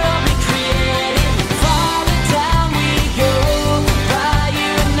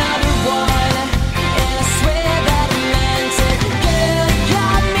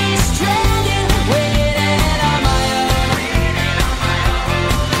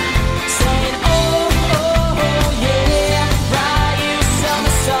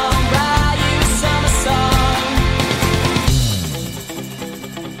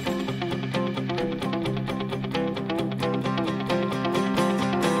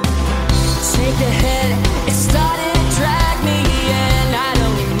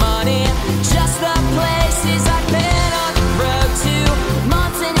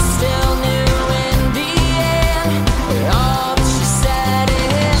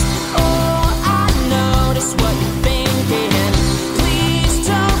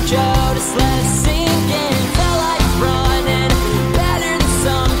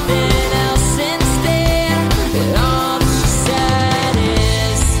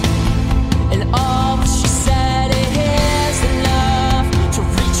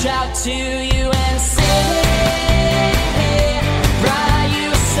to you.